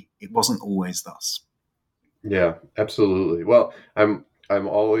B, it wasn't always thus. Yeah, absolutely. Well, I'm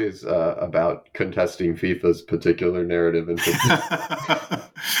always about contesting FIFA's particular narrative.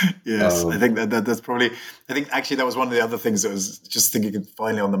 Yes, I think that's probably. I think actually that was one of the other things that was just thinking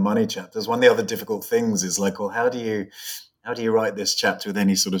finally on the money chapters. One of the other difficult things is like, well, how do you write this chapter with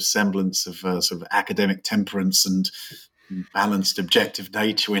any sort of semblance of sort of academic temperance and balanced, objective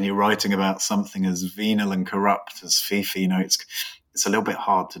nature when you're writing about something as venal and corrupt as FIFA? It's a little bit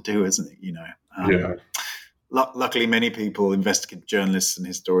hard to do, isn't it? Yeah. Luckily, many people, investigative journalists and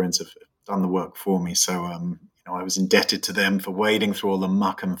historians, have done the work for me. So, I was indebted to them for wading through all the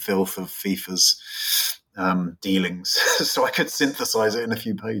muck and filth of FIFA's dealings, so I could synthesize it in a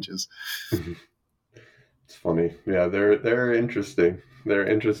few pages. It's funny. Yeah, they're interesting. They're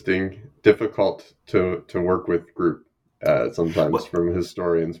interesting, difficult to work with group. Sometimes from a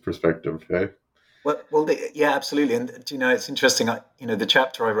historian's perspective, okay? Yeah, absolutely. And it's interesting. The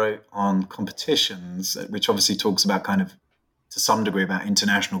chapter I wrote on competitions, which obviously talks about kind of, to some degree, about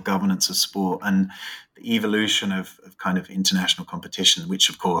international governance of sport and the evolution of kind of international competition, which,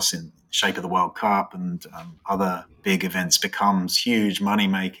 of course, in the shape of the World Cup and other big events, becomes huge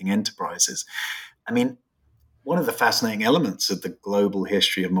money-making enterprises. I mean, one of the fascinating elements of the global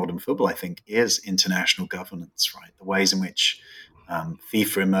history of modern football, I think, is international governance, right? The ways in which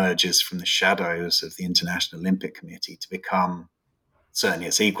FIFA emerges from the shadows of the International Olympic Committee to become certainly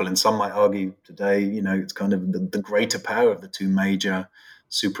its equal. And some might argue today, it's kind of the greater power of the two major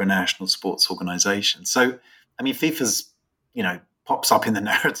supranational sports organizations. So, I mean, FIFA's, pops up in the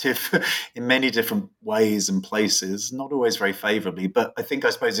narrative in many different ways and places, not always very favorably. But I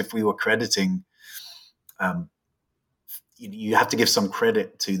suppose if we were crediting, you have to give some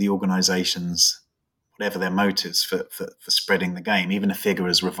credit to the organizations, whatever their motives for spreading the game. Even a figure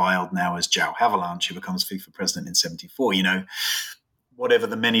as reviled now as João Havelange, who becomes FIFA president in 1974, whatever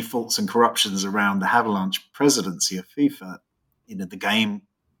the many faults and corruptions around the Havelange presidency of FIFA, the game,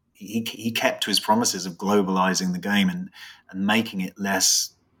 he kept to his promises of globalizing the game and making it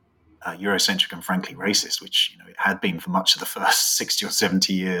less Eurocentric and frankly racist, which it had been for much of the first 60 or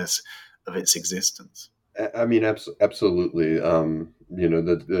 70 years of its existence. I mean, absolutely.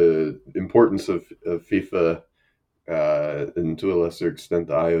 The importance of FIFA, and to a lesser extent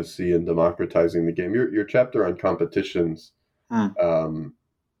the IOC, in democratizing the game. Your chapter on competitions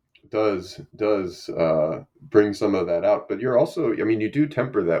does bring some of that out, but you're also, you do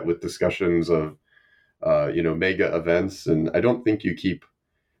temper that with discussions of mega events, and I don't think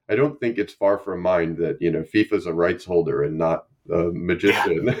it's far from mind that FIFA's a rights holder and not a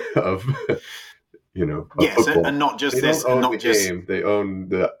magician of. Yes, football. And not just they this, don't own and not the just game. They own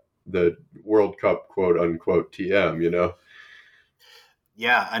the World Cup, quote unquote, TM.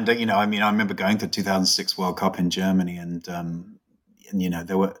 Yeah, and I remember going to the 2006 World Cup in Germany, and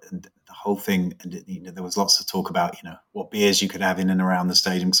there were the whole thing, and there was lots of talk about what beers you could have in and around the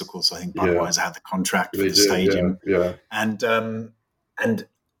stadium, because of course I think Budweiser had the contract for the stadium, and I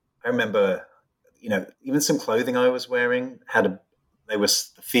remember even some clothing I was wearing they were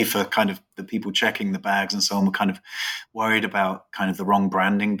the FIFA kind of, the people checking the bags and so on were kind of worried about kind of the wrong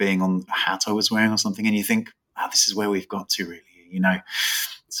branding being on a hat I was wearing or something. And you think, this is where we've got to really,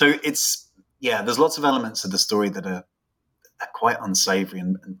 So there's lots of elements of the story that are quite unsavory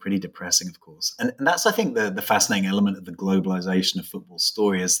and pretty depressing, of course. And that's, I think, the fascinating element of the globalization of football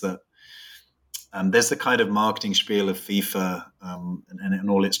story is that there's the kind of marketing spiel of FIFA and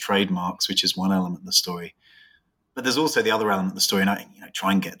all its trademarks, which is one element of the story. But there's also the other element of the story, and I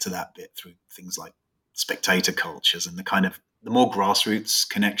try and get to that bit through things like spectator cultures and the kind of the more grassroots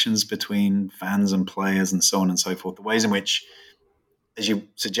connections between fans and players and so on and so forth, the ways in which as you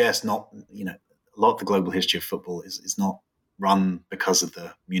suggest, not, a lot of the global history of football is not run because of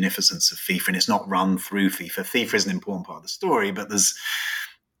the munificence of FIFA, and it's not run through FIFA. FIFA is an important part of the story, but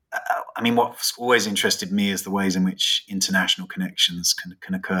what's always interested me is the ways in which international connections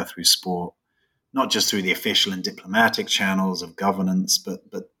can occur through sport, not just through the official and diplomatic channels of governance, but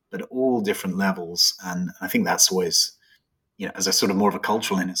at all different levels. And I think that's always, as a sort of more of a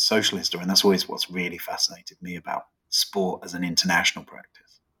cultural and a social historian, that's always what's really fascinated me about sport as an international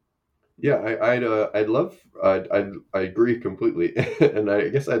practice. Yeah, I agree completely. And I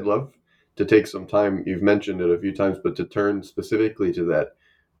guess I'd love to take some time, you've mentioned it a few times, but to turn specifically to that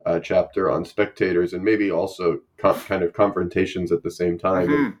chapter on spectators and maybe also kind of confrontations at the same time.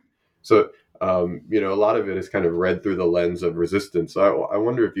 Mm-hmm. And so, a lot of it is kind of read through the lens of resistance. So I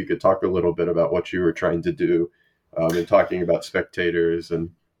wonder if you could talk a little bit about what you were trying to do in talking about spectators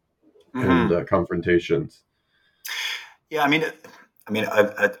and confrontations. Yeah,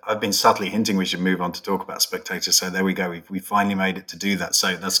 I've been subtly hinting we should move on to talk about spectators. So there we go. We finally made it to do that.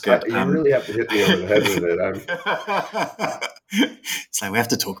 So that's good. You really have to hit me over the head with it. It's like we have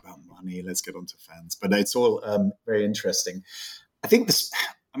to talk about money. Let's get on to fans. But it's all very interesting. I think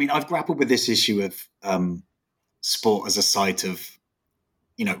I've grappled with this issue of sport as a site of,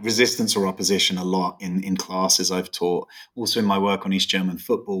 resistance or opposition a lot in classes I've taught. Also in my work on East German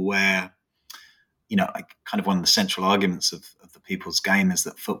football, where, kind of one of the central arguments of the people's game is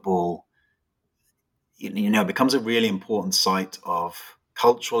that football, becomes a really important site of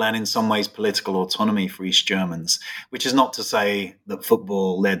cultural and in some ways political autonomy for East Germans, which is not to say that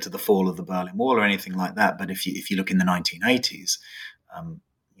football led to the fall of the Berlin Wall or anything like that. But if you look in the 1980s,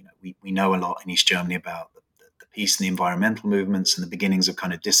 we know a lot in East Germany about the peace and the environmental movements and the beginnings of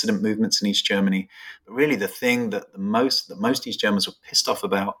kind of dissident movements in East Germany. But really the thing that most East Germans were pissed off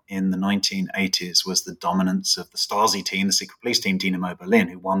about in the 1980s was the dominance of the Stasi team, the secret police team, Dynamo Berlin,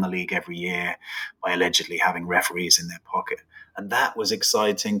 who won the league every year by allegedly having referees in their pocket. And that was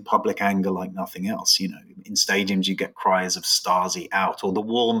exciting public anger like nothing else. In stadiums, you get cries of Stasi out, or the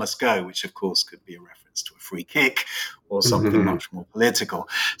wall must go, which of course could be a reference to a free kick or something much more political.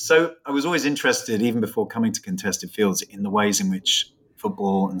 So I was always interested, even before coming to Contested Fields, in the ways in which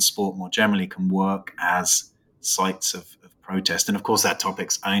football and sport more generally can work as sites of protest. And of course, that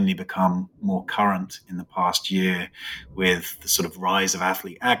topic's only become more current in the past year with the sort of rise of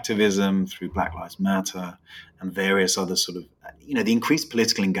athlete activism through Black Lives Matter and various other sort of, the increased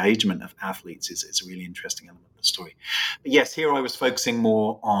political engagement of athletes is a really interesting element of the story. But yes, here I was focusing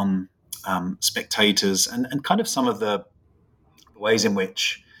more on spectators and kind of some of the ways in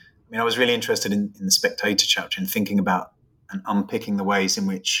which, I was really interested in the spectator chapter and thinking about and unpicking the ways in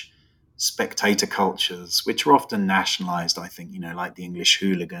which spectator cultures, which are often nationalized, I think, like the English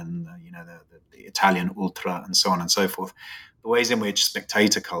hooligan, the Italian ultra, and so on and so forth, the ways in which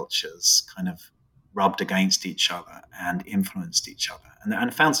spectator cultures kind of rubbed against each other and influenced each other.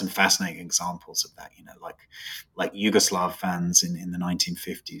 And found some fascinating examples of that, like Yugoslav fans in the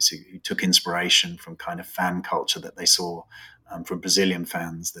 1950s who took inspiration from kind of fan culture that they saw from Brazilian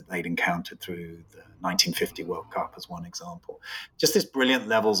fans that they'd encountered through the 1950 World Cup as one example. Just this brilliant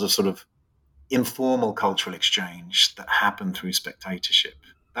levels of sort of informal cultural exchange that happened through spectatorship.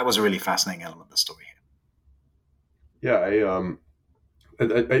 That was a really fascinating element of the story here. Yeah,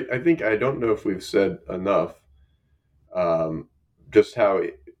 I think, I don't know if we've said enough just how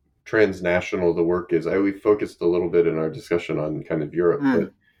transnational the work is. We focused a little bit in our discussion on kind of Europe,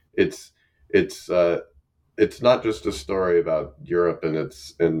 but it's not just a story about Europe and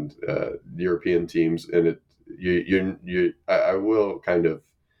European teams. And I will kind of,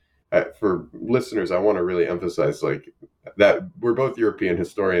 for listeners, I want to really emphasize that we're both European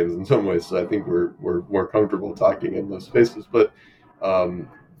historians in some ways, so I think we're more comfortable talking in those spaces. But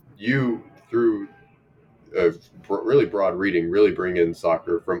you, through a really broad reading, really bring in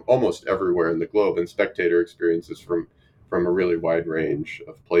soccer from almost everywhere in the globe and spectator experiences from a really wide range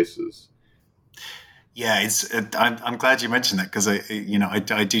of places. Yeah, I'm glad you mentioned that, because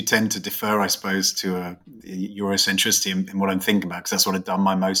I do tend to defer, I suppose, to Eurocentricity in what I'm thinking about, because that's what I've done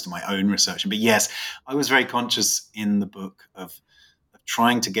most of my own research. But yes, I was very conscious in the book of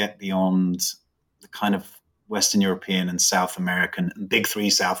trying to get beyond the kind of Western European and South American, and big three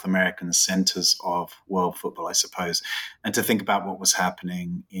South American centers of world football, I suppose, and to think about what was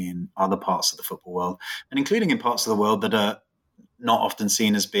happening in other parts of the football world, and including in parts of the world that are not often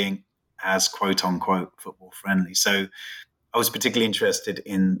seen as being as quote unquote football friendly. So I was particularly interested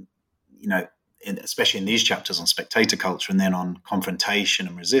in, especially in these chapters on spectator culture and then on confrontation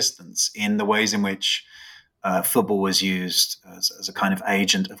and resistance, in the ways in which football was used as a kind of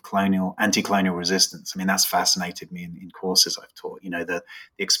agent of anti-colonial resistance. I mean, that's fascinated me in courses I've taught. The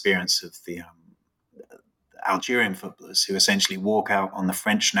experience of the Algerian footballers who essentially walk out on the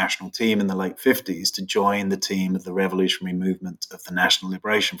French national team in the late 50s to join the team of the revolutionary movement of the National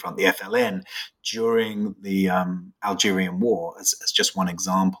Liberation Front, the FLN, during the Algerian War, as just one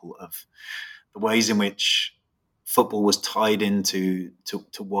example of the ways in which football was tied into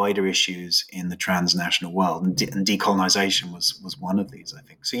wider issues in the transnational world, and decolonization was one of these, I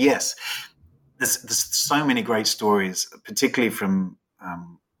think. So yes, there's so many great stories, particularly from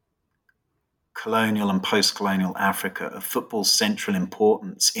colonial and post-colonial Africa, of football's central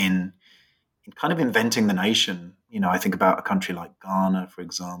importance in kind of inventing the nation. I think about a country like Ghana, for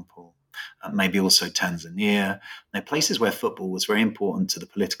example, maybe also Tanzania. They're places where football was very important to the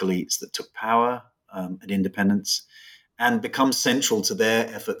political elites that took power at independence, and becomes central to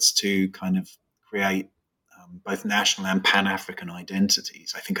their efforts to kind of create both national and Pan-African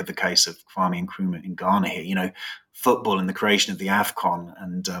identities. I think of the case of Kwame Nkrumah in Ghana here. Football and the creation of the AFCON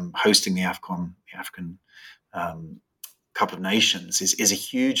and hosting the AFCON, the African Cup of Nations, is a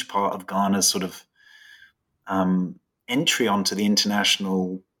huge part of Ghana's sort of entry onto the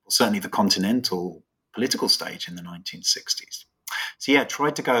international, certainly the continental political stage in the 1960s. So yeah,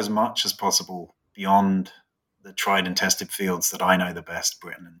 tried to go as much as possible beyond the tried and tested fields that I know the best,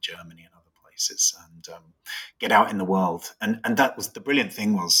 Britain and Germany and other places, and get out in the world. And that was the brilliant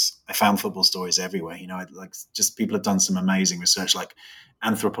thing, was I found football stories everywhere. Just people have done some amazing research, like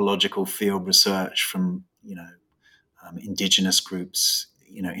anthropological field research from, indigenous groups,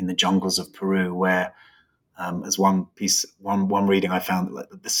 in the jungles of Peru, where as one reading I found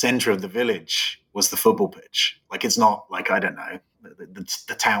that the center of the village was the football pitch. Like, it's not like, I don't know,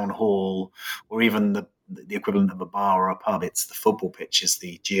 the town hall or even the equivalent of a bar or a pub. It's the football pitch is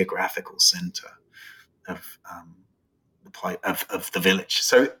the geographical center of the village.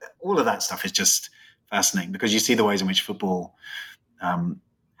 So all of that stuff is just fascinating, because you see the ways in which football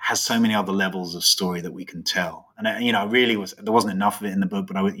has so many other levels of story that we can tell. And there wasn't enough of it in the book,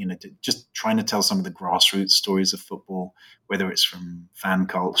 but I would, just trying to tell some of the grassroots stories of football, whether it's from fan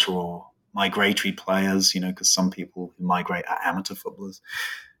culture or migratory players, because some people who migrate are amateur footballers.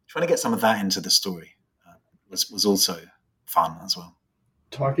 Trying to get some of that into the story was also fun as well.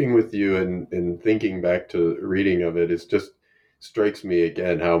 Talking with you and thinking back to reading of it, just strikes me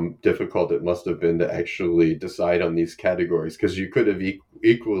again how difficult it must have been to actually decide on these categories, because you could have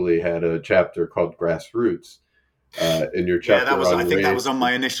equally had a chapter called Grassroots in your chapter. Yeah, I think that was on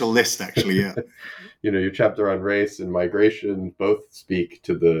my initial list, actually. Yeah. Your chapter on race and migration both speak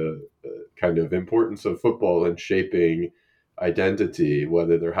to the kind of importance of football in shaping identity,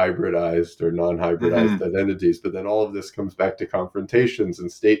 whether they're hybridized or non-hybridized identities. But then all of this comes back to confrontations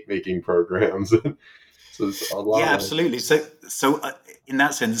and state-making programs. So it's a lot. Yeah, absolutely. So in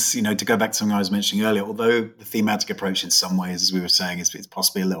that sense, to go back to something I was mentioning earlier, although the thematic approach in some ways, as we were saying, is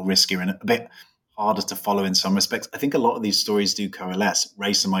possibly a little riskier and a bit harder to follow in some respects, I think a lot of these stories do coalesce.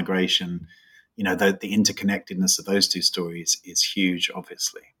 Race and migration, the interconnectedness of those two stories is huge,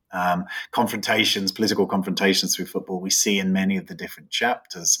 obviously. Political confrontations through football, we see in many of the different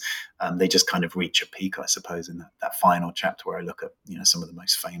chapters. They just kind of reach a peak, I suppose, in that final chapter where I look at some of the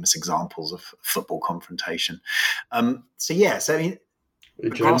most famous examples of football confrontation. Grassroots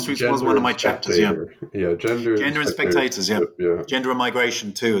was one of my chapters. Yeah, gender and spectators. Yeah, gender and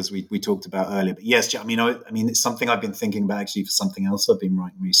migration too, as we talked about earlier. But yes, it's something I've been thinking about actually for something else I've been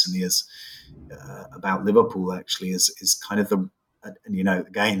writing recently, is about Liverpool. Actually, is kind of the. And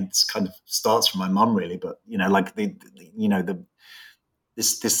again, it's kind of starts from my mum, really. But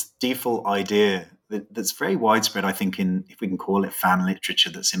this default idea that's very widespread, I think, in, if we can call it, fan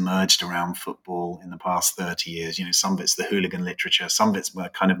literature that's emerged around football in the past 30 years. Some of it's the hooligan literature, some of it's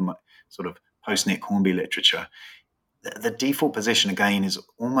kind of sort of post-Nick Hornby literature. The default position, again, is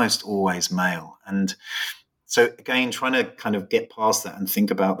almost always male. And so, again, trying to kind of get past that and think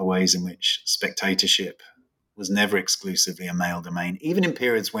about the ways in which spectatorship was never exclusively a male domain, even in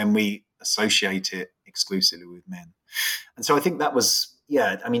periods when we associate it exclusively with men. And so I think that was,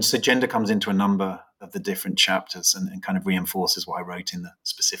 so gender comes into a number of the different chapters and kind of reinforces what I wrote in the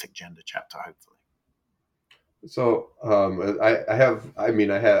specific gender chapter, hopefully. So I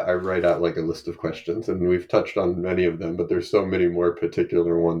write out like a list of questions, and we've touched on many of them, but there's so many more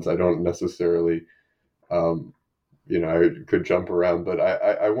particular ones I don't necessarily, I could jump around, but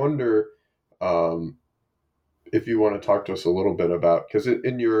I wonder, if you want to talk to us a little bit about, because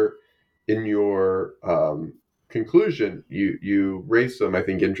in your conclusion, you raised some, I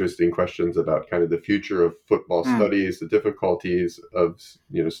think, interesting questions about kind of the future of football studies, the difficulties of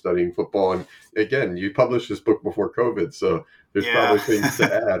studying football. And again, you published this book before COVID, so there's probably things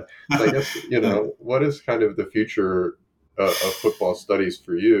to add. So I guess what is kind of the future of football studies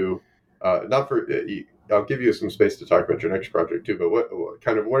for you? Not for I'll give you some space to talk about your next project too. But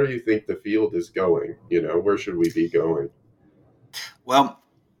where do you think the field is going? Where should we be going? Well,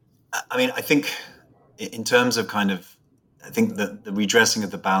 I mean, I think in terms of I think the redressing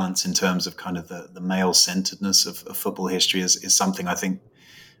of the balance in terms of kind of the male-centeredness of football history is something I think,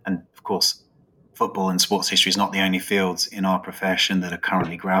 and of course, football and sports history is not the only fields in our profession that are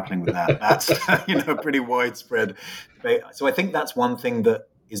currently grappling with that. That's pretty widespread debate. So I think that's one thing that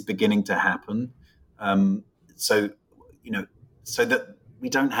is beginning to happen. So that we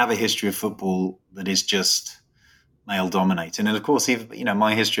don't have a history of football that is just male dominated. And of course, even,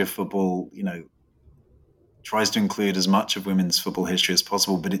 my history of football, tries to include as much of women's football history as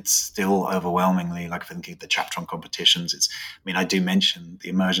possible, but it's still overwhelmingly, like, if I think of the chapter on competitions, I do mention the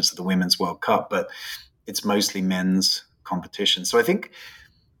emergence of the Women's World Cup, but it's mostly men's competition. So I think,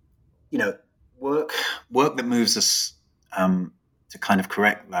 work that moves us to kind of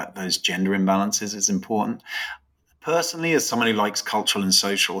correct those gender imbalances is important. Personally, as someone who likes cultural and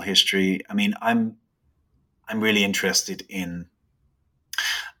social history, I'm really interested in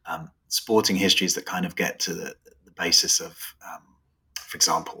sporting histories that kind of get to the basis of, for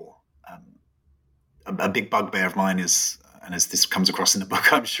example, a big bugbear of mine is, and as this comes across in the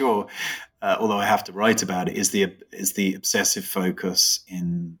book, I'm sure, although I have to write about it, is the obsessive focus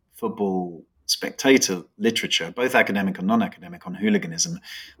in football spectator literature, both academic and non-academic, on hooliganism.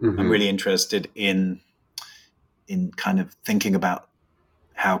 Mm-hmm. I'm really interested in kind of thinking about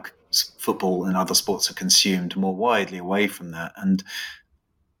how football and other sports are consumed more widely away from that. And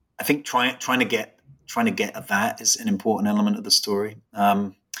I think trying to get at that is an important element of the story.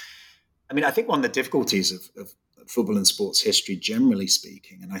 I think one of the difficulties of football and sports history, generally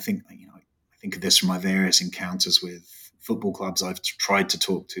speaking, and I think I think of this from my various encounters with football clubs I've tried to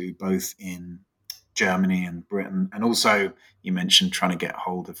talk to, both in Germany and Britain, and also you mentioned trying to get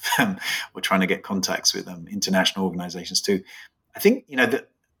hold of them or trying to get contacts with international organizations too. I think that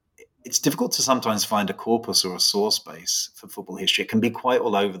it's difficult to sometimes find a corpus or a source base for football history. It can be quite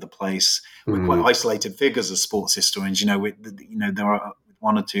all over the place. We're quite isolated figures as sports historians. There are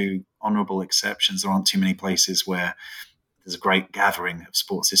one or two honourable exceptions. There aren't too many places where there's a great gathering of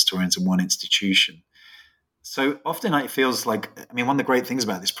sports historians in one institution. So often it feels like, one of the great things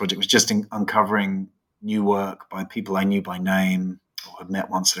about this project was just uncovering new work by people I knew by name or had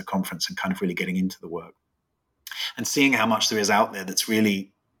met once at a conference, and kind of really getting into the work and seeing how much there is out there that's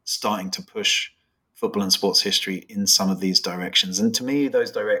really starting to push football and sports history in some of these directions. And to me,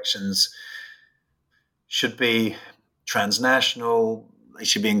 those directions should be transnational, they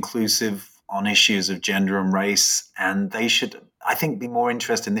should be inclusive on issues of gender and race, and they should, I think, be more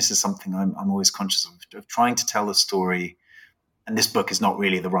interested, and this is something I'm always conscious of trying to tell a story, and this book is not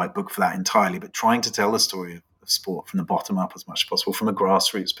really the right book for that entirely, but trying to tell a story of sport from the bottom up as much as possible, from a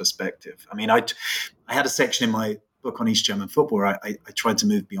grassroots perspective. I had a section in my book on East German football where I tried to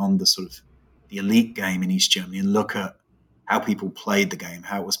move beyond the sort of the elite game in East Germany and look at how people played the game,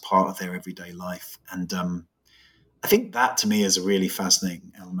 how it was part of their everyday life. And I think that, to me, is a really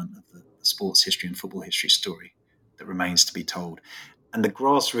fascinating element of the sports history and football history story that remains to be told. And the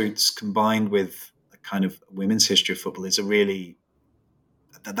grassroots combined with a kind of women's history of football is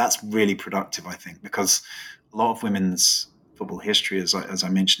that's really productive, I think, because a lot of women's football history, as I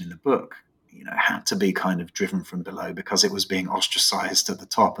mentioned in the book, had to be kind of driven from below because it was being ostracized at the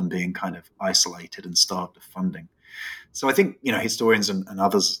top and being kind of isolated and starved of funding. So I think, historians and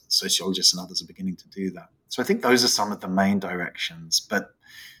others, sociologists and others, are beginning to do that. So I think those are some of the main directions. But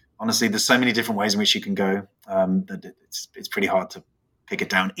honestly, there's so many different ways in which you can go that it's pretty hard to pick it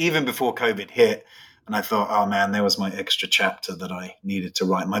down. Even before COVID hit, and I thought, oh man, there was my extra chapter that I needed to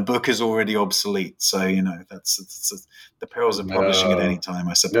write. My book is already obsolete. So, that's the perils of publishing at any time,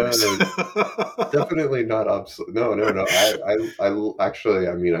 I suppose. No, definitely not obsolete. No. I actually,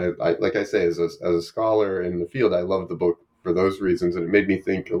 I like I say, as a scholar in the field, I love the book for those reasons. And it made me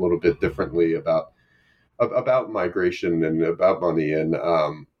think a little bit differently about migration and about money. And,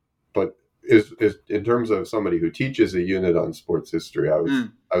 but is in terms of somebody who teaches a unit on sports history,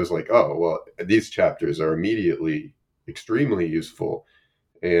 I was like, oh, well, these chapters are immediately extremely useful.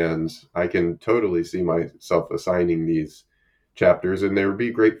 And I can totally see myself assigning these chapters. And they would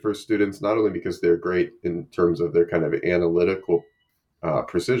be great for students, not only because they're great in terms of their kind of analytical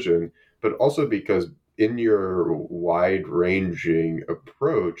precision, but also because in your wide-ranging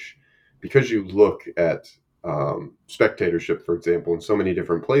approach, because you look at spectatorship, for example, in so many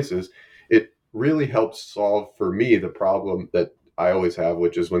different places, it really helps solve for me the problem that I always have,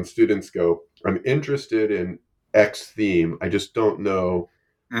 which is when students go, I'm interested in X theme, I just don't know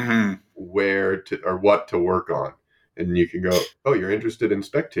where to or what to work on. And you can go, oh, you're interested in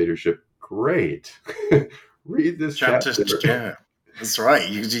spectatorship. Great. Read this chapter. Yeah, that's right.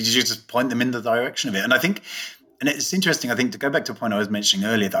 You just point them in the direction of it. And I think, and it's interesting, I think, to go back to a point I was mentioning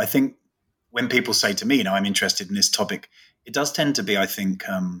earlier, that I think when people say to me, I'm interested in this topic, it does tend to be, I think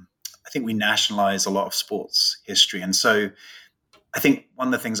we nationalize a lot of sports history. And so I think one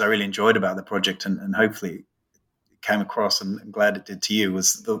of the things I really enjoyed about the project, and hopefully it came across, and I'm glad it did to you,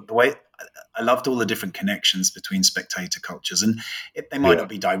 was the way I loved all the different connections between spectator cultures. And they might not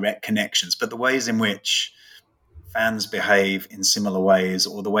be direct connections, but the ways in which fans behave in similar ways,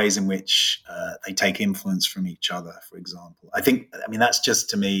 or the ways in which they take influence from each other, for example. I mean, that's just,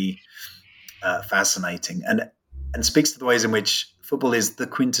 to me, fascinating, and speaks to the ways in which football is the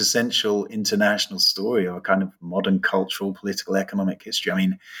quintessential international story of a kind of modern cultural, political, economic history. I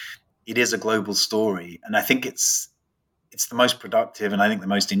mean, it is a global story, and I think it's the most productive and I think the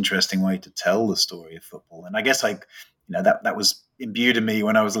most interesting way to tell the story of football. And I guess that was imbued in me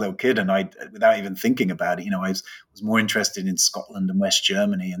when I was a little kid, and I, without even thinking about it, I was more interested in Scotland and West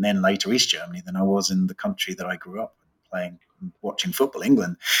Germany, and then later East Germany, than I was in the country that I grew up playing, watching football,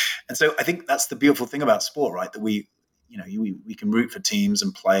 England. And so I think that's the beautiful thing about sport, right? That we can root for teams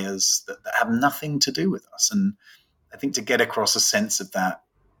and players that have nothing to do with us. And I think to get across a sense of that,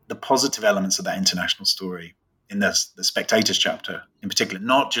 the positive elements of that international story in the spectators chapter in particular,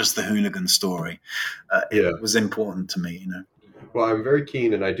 not just the hooligan story, it was important to me, Well, I'm very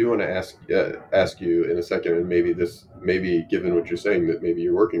keen, and I do want to ask you in a second, and maybe given what you're saying, that maybe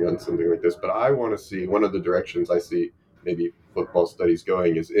you're working on something like this, but I want to see, one of the directions I see maybe football studies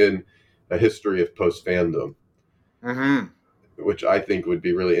going is in a history of post-fandom, which I think would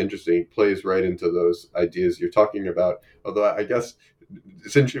be really interesting. It plays right into those ideas you're talking about, although I guess,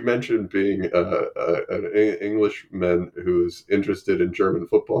 since you mentioned being an Englishman who's interested in German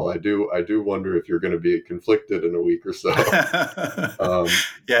football, I do wonder if you're going to be conflicted in a week or so.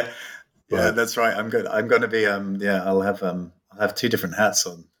 Yeah, that's right. I'm good. I'm going to be. I'll have two different hats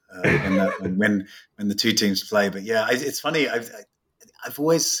on when the two teams play. But yeah, it's funny. I've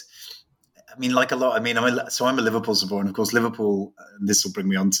always. I mean, like a lot. I mean, I'm a Liverpool supporter, and of course, Liverpool. And this will bring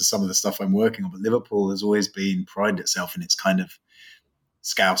me on to some of the stuff I'm working on. But Liverpool has always prided itself in its kind of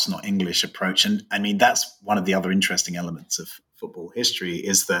Scouse, not English approach. And I mean, that's one of the other interesting elements of football history,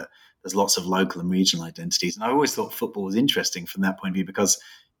 is that there's lots of local and regional identities. And I always thought football was interesting from that point of view, because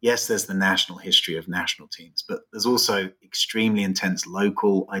yes, there's the national history of national teams, but there's also extremely intense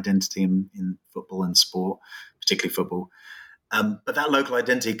local identity in football and sport, particularly football. But that local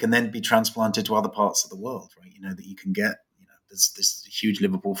identity can then be transplanted to other parts of the world, right? That you can get, there's this huge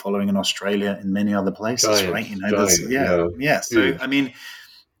Liverpool following in Australia and many other places, right? So, huge. I mean,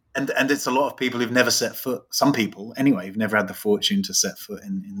 and it's a lot of people who've never set foot, some people anyway, who've never had the fortune to set foot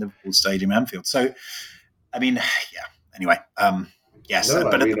in Liverpool Stadium, Anfield. So, I mean, anyway, yes.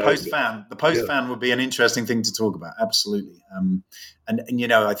 The post fan would be an interesting thing to talk about. Absolutely. And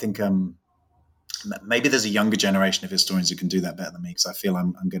I think, maybe there's a younger generation of historians who can do that better than me, because I feel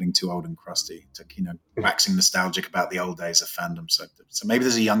I'm getting too old and crusty to, waxing nostalgic about the old days of fandom. So maybe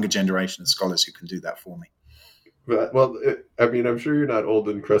there's a younger generation of scholars who can do that for me. Well, I'm sure you're not old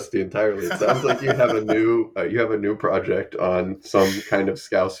and crusty entirely. It sounds like you have a new project on some kind of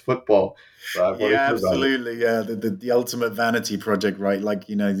Scouse football. Yeah, absolutely. Yeah, the ultimate vanity project, right? Like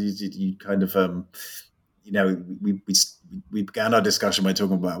you kind of we began our discussion by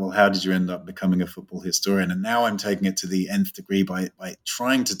talking about, well, how did you end up becoming a football historian? And now I'm taking it to the nth degree by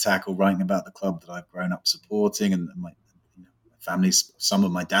trying to tackle writing about the club that I've grown up supporting, and my family's, some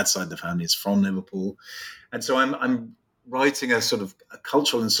of my dad's side of the family is from Liverpool, and so I'm writing a sort of a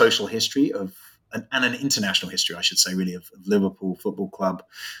cultural and social history of and an international history, I should say, really, of Liverpool Football Club,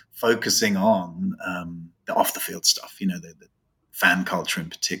 focusing on the off the field stuff, the fan culture in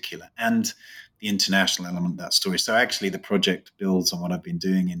particular, and the international element of that story. So actually the project builds on what I've been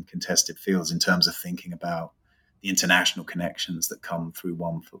doing in Contested Fields in terms of thinking about the international connections that come through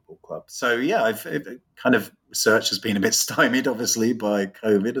one football club. So yeah, I've kind of, research has been a bit stymied, obviously, by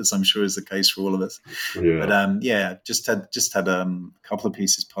COVID, as I'm sure is the case for all of us. Yeah. But just had a couple of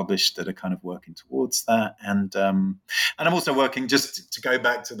pieces published that are kind of working towards that, and I'm also working, just to go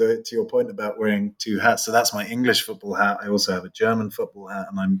back to your point about wearing two hats. So that's my English football hat. I also have a German football hat,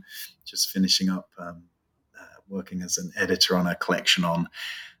 and I'm just finishing up working as an editor on a collection on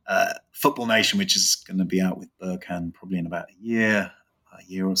Football Nation, which is going to be out with Berkhan probably in about a year.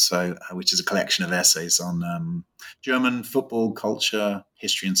 a year or so, which is a collection of essays on German football, culture,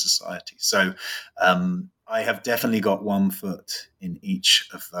 history, and society. So I have definitely got one foot in each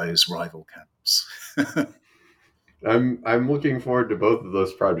of those rival camps. I'm looking forward to both of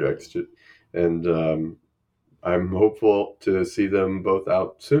those projects, and I'm hopeful to see them both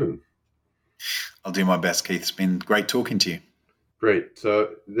out soon. I'll do my best, Keith. It's been great talking to you. Great.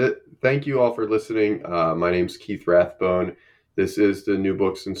 So thank you all for listening. My name's Keith Rathbone. This is the New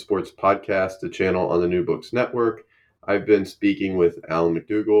Books in Sports podcast, a channel on the New Books Network. I've been speaking with Alan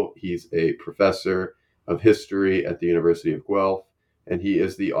McDougall. He's a professor of history at the University of Guelph, and he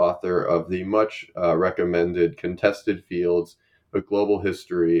is the author of the much recommended Contested Fields, A Global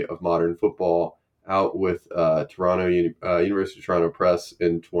History of Modern Football, out with University of Toronto Press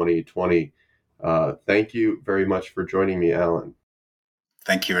in 2020. Thank you very much for joining me, Alan.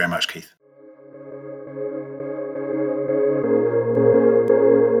 Thank you very much, Keith.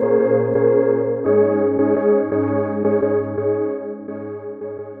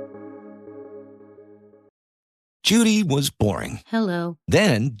 Judy was boring. Hello.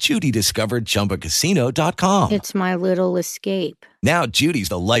 Then Judy discovered ChumbaCasino.com. It's my little escape. Now Judy's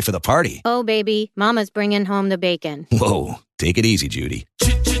the life of the party. Oh, baby, mama's bringing home the bacon. Whoa, take it easy, Judy.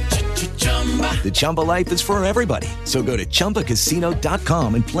 The Chumba life is for everybody. So go to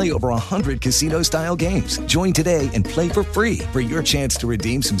ChumbaCasino.com and play over 100 casino-style games. Join today and play for free for your chance to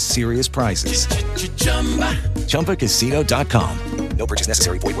redeem some serious prizes. ChumbaCasino.com. No purchase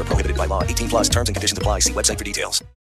necessary. Void where prohibited by law. 18+ terms and conditions apply. See website for details.